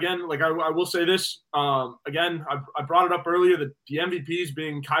Brights, again, like I will say this, again, I brought it up earlier that the MVPs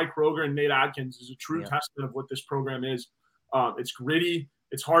being Kai Kroger and Nate Adkins is a true testament of what this program is. It's gritty.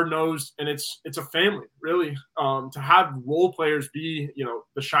 It's hard-nosed, and it's a family, really. To have role players be,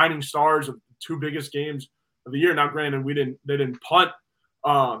 the shining stars of the 2 biggest games of the year. Now, granted, they didn't punt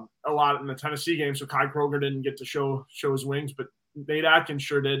a lot in the Tennessee game, so Kai Kroger didn't get to show his wings, but Nate Atkins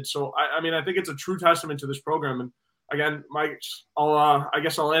sure did. So, I think it's a true testament to this program. And again, Mike, I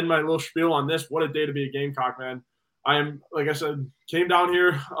guess I'll end my little spiel on this. What a day to be a Gamecock, man. I am, like I said, came down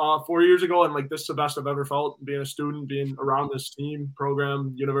here 4 years ago, and this is the best I've ever felt being a student, being around this team,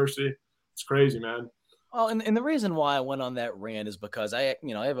 program, university. It's crazy, man. Well, and the reason why I went on that rant is because I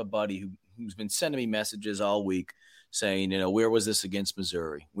have a buddy who's been sending me messages all week saying, where was this against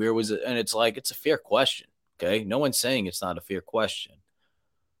Missouri? Where was it? And it's like, it's a fair question. Okay. No one's saying it's not a fair question.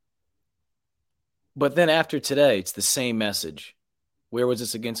 But then after today, it's the same message. Where was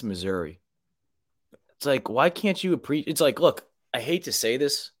this against Missouri? It's like, why can't you appreciate? It's like, look, I hate to say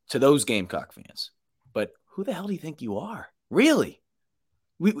this to those Gamecock fans, but who the hell do you think you are? Really?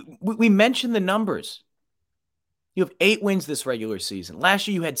 We mentioned the numbers. You have 8 wins this regular season. Last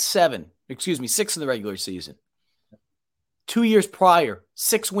year you had 6 in the regular season. 2 years prior,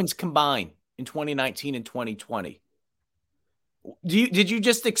 6 wins combined in 2019 and 2020. Did you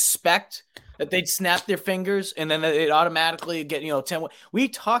just expect that they'd snap their fingers and then they'd automatically get, 10? We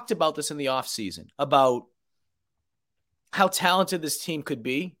talked about this in the offseason, about how talented this team could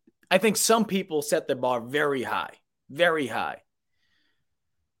be. I think some people set the bar very high, very high.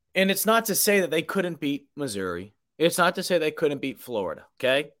 And it's not to say that they couldn't beat Missouri. It's not to say they couldn't beat Florida,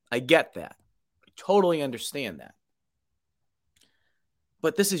 okay? I get that. I totally understand that.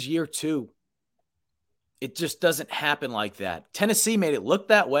 But this is year 2. It just doesn't happen like that. Tennessee made it look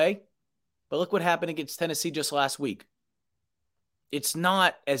that way, but look what happened against Tennessee just last week. It's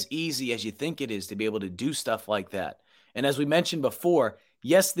not as easy as you think it is to be able to do stuff like that. And as we mentioned before,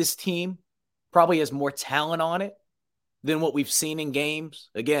 yes, this team probably has more talent on it than what we've seen in games.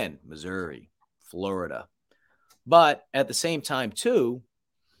 Again, Missouri, Florida. But at the same time, too,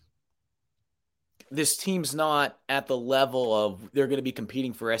 this team's not at the level of they're going to be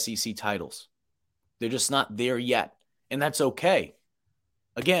competing for SEC titles. They're just not there yet. And that's okay.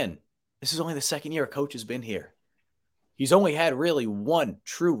 Again, this is only the second year a coach has been here. He's only had really 1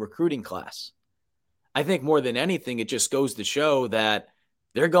 true recruiting class. I think more than anything, it just goes to show that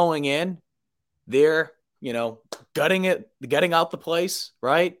they're going in, they're, gutting out the place,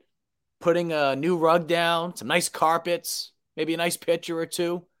 right? Putting a new rug down, some nice carpets, maybe a nice picture or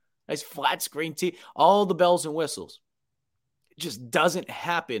 2, nice flat screen TV, all the bells and whistles. It just doesn't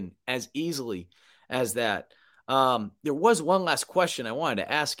happen as easily as that. There was one last question I wanted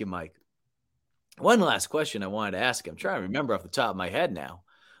to ask you, Mike. I'm trying to remember off the top of my head now.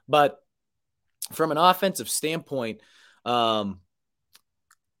 But from an offensive standpoint, look,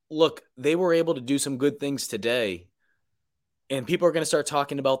 they were able to do some good things today. And people are going to start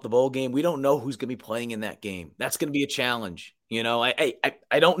talking about the bowl game. We don't know who's going to be playing in that game. That's going to be a challenge.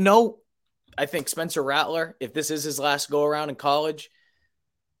 I don't know. I think Spencer Rattler, if this is his last go around in college,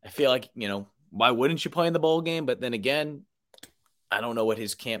 I feel like, why wouldn't you play in the bowl game? But then again, I don't know what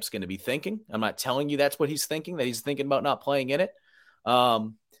his camp's going to be thinking. I'm not telling you that's what he's thinking, that he's thinking about not playing in it.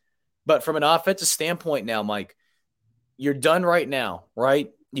 But from an offensive standpoint now, Mike, you're done right now,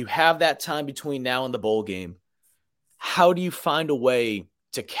 right? You have that time between now and the bowl game. How do you find a way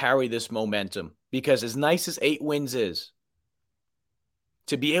to carry this momentum? Because as nice as 8 wins is,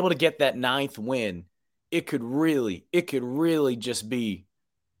 to be able to get that 9th win, it could really just be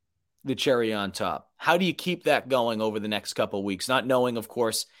the cherry on top. How do you keep that going over the next couple of weeks? Not knowing, of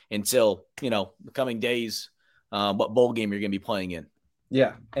course, until, the coming days, what bowl game you're going to be playing in.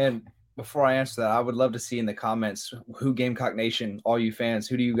 Yeah. And before I answer that, I would love to see in the comments who Gamecock Nation, all you fans,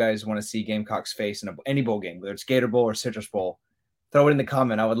 who do you guys want to see Gamecocks face in any bowl game, whether it's Gator Bowl or Citrus Bowl? Throw it in the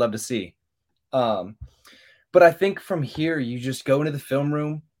comment. I would love to see. But I think from here, you just go into the film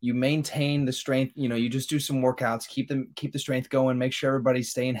room, you maintain the strength, you just do some workouts, keep the strength going, make sure everybody's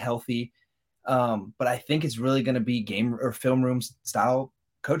staying healthy. But I think it's really going to be game or film room style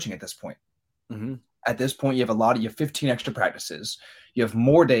coaching at this point. Mm-hmm. At this point, you have 15 extra practices. You have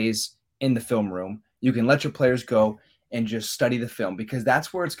more days in the film room. You can let your players go and just study the film, because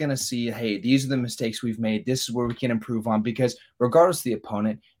that's where it's going to see, hey, these are the mistakes we've made. This is where we can improve on, because regardless of the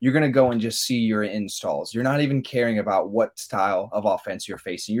opponent, you're going to go and just see your installs. You're not even caring about what style of offense you're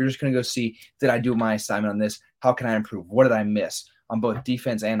facing. You're just going to go see, did I do my assignment on this? How can I improve? What did I miss on both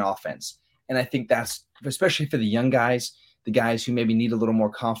defense and offense? And I think that's, especially for the young guys, the guys who maybe need a little more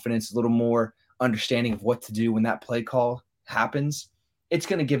confidence, a little more understanding of what to do when that play call happens, it's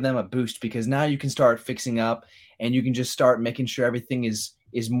going to give them a boost, because now you can start fixing up and you can just start making sure everything is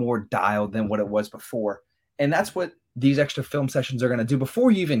more dialed than what it was before. And that's what these extra film sessions are going to do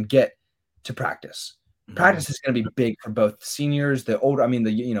before you even get to practice. Mm-hmm. Practice is going to be big for both seniors, the older,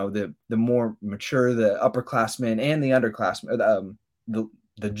 the more mature, the upperclassmen and the underclassmen,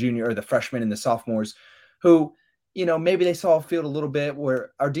 the junior or the freshmen and the sophomores who, maybe they saw a field a little bit,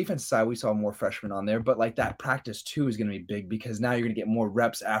 where our defensive side, we saw more freshmen on there, but like that practice too is going to be big, because now you're going to get more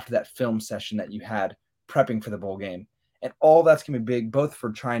reps after that film session that you had prepping for the bowl game. And all that's going to be big, both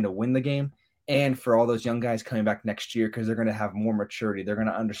for trying to win the game and for all those young guys coming back next year, because they're going to have more maturity. They're going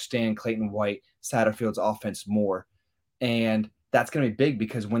to understand Clayton White, Satterfield's offense more. And that's going to be big,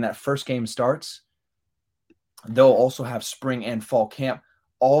 because when that first game starts, they'll also have spring and fall camp,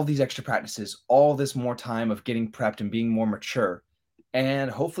 all of these extra practices, all this more time of getting prepped and being more mature.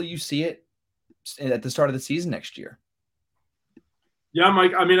 And hopefully you see it at the start of the season next year. Yeah,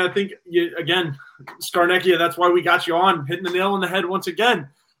 Mike. I think, again, Scarnecchia, that's why we got you on, hitting the nail on the head once again.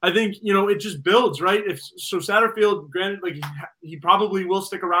 I think, it just builds, right? Satterfield, granted, he probably will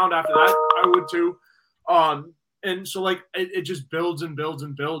stick around after that. I would too. And so, it just builds and builds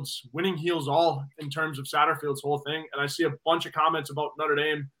and builds. Winning heals all in terms of Satterfield's whole thing. And I see a bunch of comments about Notre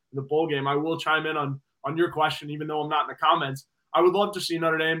Dame in the bowl game. I will chime in on your question, even though I'm not in the comments. I would love to see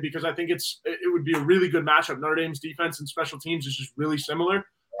Notre Dame, because I think it would be a really good matchup. Notre Dame's defense and special teams is just really similar.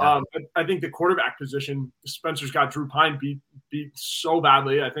 Yeah. I think the quarterback position, Spencer's got Drew Pine beat so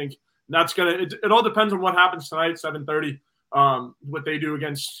badly. I think that's going to – it all depends on what happens tonight, 7:30, what they do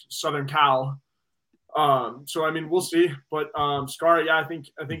against Southern Cal. We'll see. But Scar, yeah, I think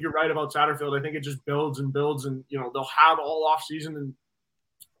you're right about Satterfield. I think it just builds and builds, and they'll have all off season.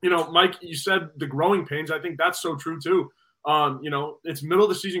 And Mike, you said the growing pains. I think that's so true too. It's middle of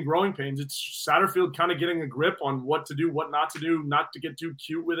the season growing pains. It's Satterfield kind of getting a grip on what to do, what not to do, not to get too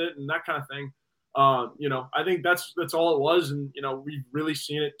cute with it, and that kind of thing. I think that's all it was, and we've really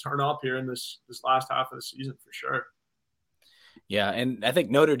seen it turn up here in this last half of the season for sure. Yeah, and I think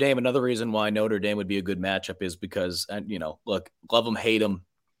Notre Dame, another reason why Notre Dame would be a good matchup is because, look, love them, hate them,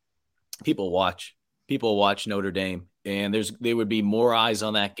 people watch Notre Dame, and there would be more eyes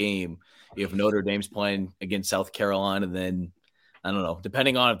on that game if Notre Dame's playing against South Carolina than, I don't know,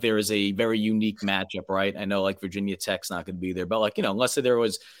 depending on if there is a very unique matchup, right? I know Virginia Tech's not going to be there, but unless there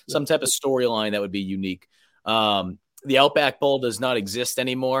was some type of storyline that would be unique. The Outback Bowl does not exist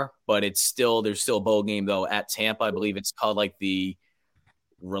anymore, but there's still a bowl game though at Tampa. I believe it's called the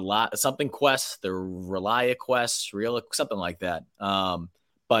something Quest, the Relia Quest, something like that.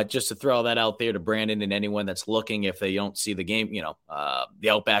 But just to throw that out there to Brandon and anyone that's looking, if they don't see the game, the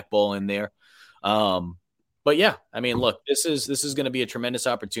Outback Bowl in there. But yeah, look, this is going to be a tremendous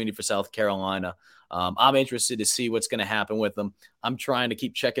opportunity for South Carolina. I'm interested to see what's going to happen with them. I'm trying to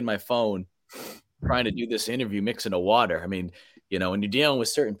keep checking my phone, trying to do this interview, mixing the water. When you're dealing with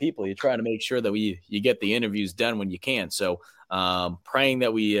certain people, you're trying to make sure that you get the interviews done when you can. So praying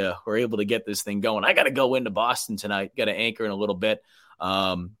that we were able to get this thing going. I got to go into Boston tonight, got to anchor in a little bit.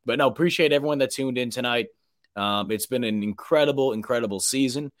 But no, appreciate everyone that tuned in tonight. It's been an incredible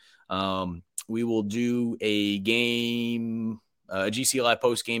season. We will do a GC Live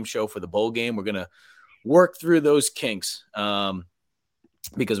post-game show for the bowl game. We're going to work through those kinks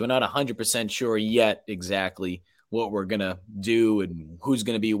because we're not 100% sure yet exactly what we're going to do and who's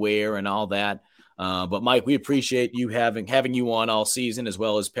going to be where and all that. But Mike, we appreciate you having you on all season, as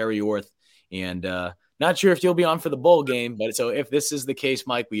well as Perry Orth and Not sure if you'll be on for the bowl game, but so if this is the case,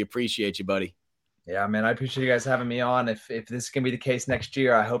 Mike, we appreciate you, buddy. Yeah, man, I appreciate you guys having me on. If this can be the case next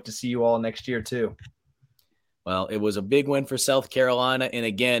year, I hope to see you all next year too. Well, it was a big win for South Carolina. And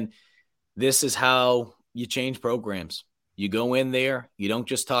again, this is how you change programs. You go in there, you don't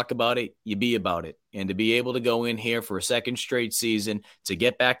just talk about it, you be about it. And to be able to go in here for a second straight season, to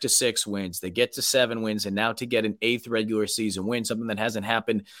get back to 6 wins, to get to 7 wins, and now to get an 8th regular season win, something that hasn't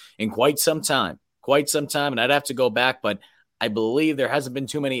happened in quite some time. And I'd have to go back, but I believe there hasn't been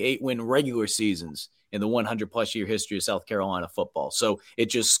too many 8-win regular seasons in the 100-plus year history of South Carolina football. So it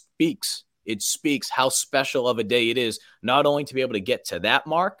just speaks how special of a day it is, not only to be able to get to that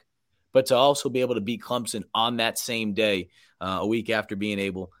mark, but to also be able to beat Clemson on that same day, a week after being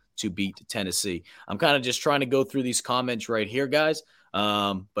able to beat Tennessee. I'm kind of just trying to go through these comments right here, guys.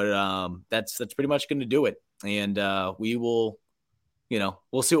 But that's pretty much going to do it. And we will,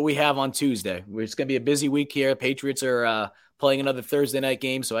 we'll see what we have on Tuesday. It's going to be a busy week here. Patriots are playing another Thursday night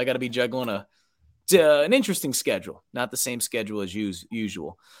game, so I got to be juggling an interesting schedule, not the same schedule as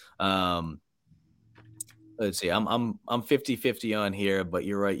usual. Let's see. I'm 50-50 on here, but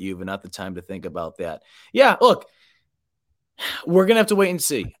you're right, Yuva, not the time to think about that. Yeah, look, we're going to have to wait and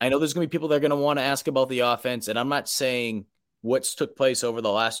see. I know there's going to be people that are going to want to ask about the offense, and I'm not saying what's took place over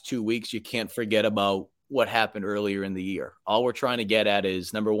the last 2 weeks. You can't forget about what happened earlier in the year. All we're trying to get at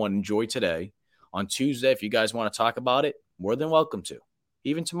is, number one, enjoy today. On Tuesday, if you guys want to talk about it, more than welcome to.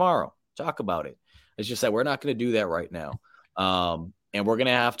 Even tomorrow, talk about it. It's just that we're not going to do that right now. And we're going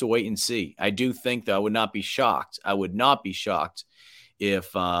to have to wait and see. I do think that I would not be shocked. If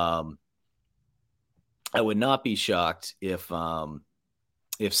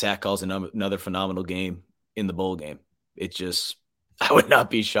Sack calls another phenomenal game in the bowl game. I would not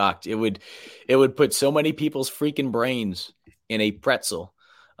be shocked. It would put so many people's freaking brains in a pretzel.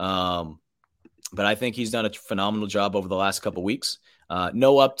 But I think he's done a phenomenal job over the last couple weeks.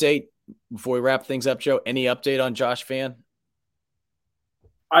 No update before we wrap things up, Joe. Any update on Josh Vann?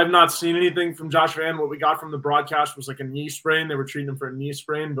 I've not seen anything from Josh Vann. What we got from the broadcast was like a knee sprain. They were treating him for a knee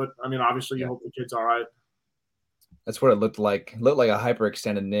sprain, but I mean, obviously, you hope the kid's all right. That's what it looked like. It looked like a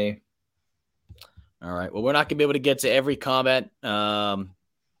hyperextended knee. All right. Well, we're not going to be able to get to every comment.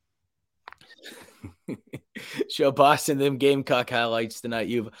 Show Boston them Gamecock highlights tonight.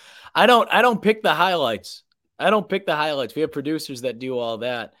 I don't pick the highlights. We have producers that do all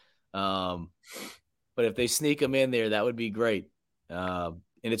that. But if they sneak them in there, that would be great.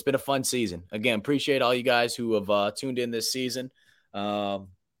 And it's been a fun season. Again, appreciate all you guys who have tuned in this season. And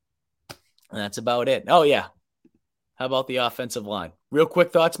that's about it. Oh, yeah. How about the offensive line? Real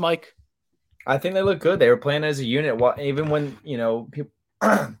quick thoughts, Mike? I think they look good. They were playing as a unit. Even when, people,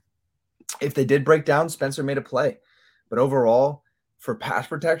 if they did break down, Spencer made a play. But overall, for pass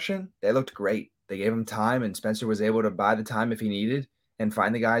protection, they looked great. They gave him time, and Spencer was able to buy the time if he needed and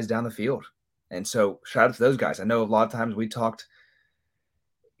find the guys down the field. And so shout out to those guys. I know a lot of times we talked,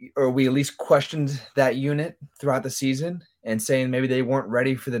 or we at least questioned that unit throughout the season and saying maybe they weren't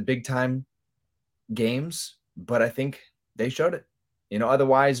ready for the big time games, but I think they showed it.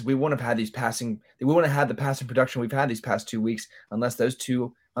 Otherwise we wouldn't have had the passing production we've had these past 2 weeks unless the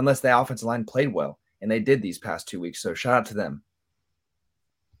offensive line played well, and they did these past 2 weeks. So shout out to them.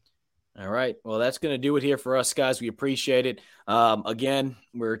 All right. Well, that's going to do it here for us, guys. We appreciate it. Again,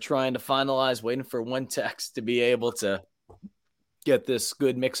 we're trying to finalize, waiting for one text to be able to get this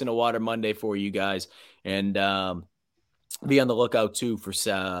good Mix in a Water Monday for you guys. And be on the lookout, too,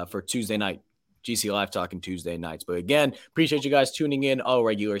 for Tuesday night. GC Live talking Tuesday nights. But again, appreciate you guys tuning in all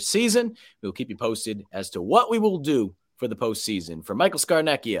regular season. We'll keep you posted as to what we will do for the postseason. For Michael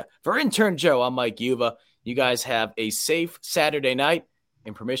Scarnecchia, for intern Joe, I'm Mike Yuva. You guys have a safe Saturday night,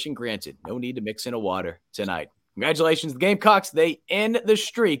 and permission granted. No need to mix in a water tonight. Congratulations to the Gamecocks. They end the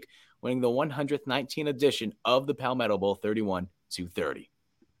streak, winning the 119th edition of the Palmetto Bowl, 31-30.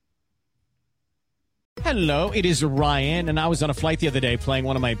 Hello, it is Ryan, and I was on a flight the other day playing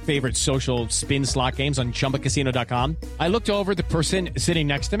one of my favorite social spin slot games on ChumbaCasino.com. I looked over at the person sitting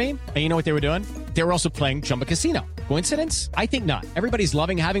next to me, and you know what they were doing? They were also playing Chumba Casino. Coincidence? I think not. Everybody's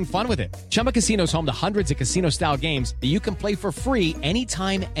loving having fun with it. Chumba Casino is home to hundreds of casino-style games that you can play for free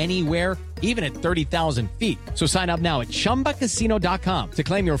anytime, anywhere, even at 30,000 feet. So sign up now at ChumbaCasino.com to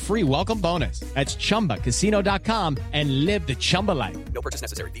claim your free welcome bonus. That's ChumbaCasino.com and live the Chumba life. No purchase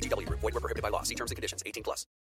necessary. VGW. Void where prohibited by law. See terms and conditions. 18+.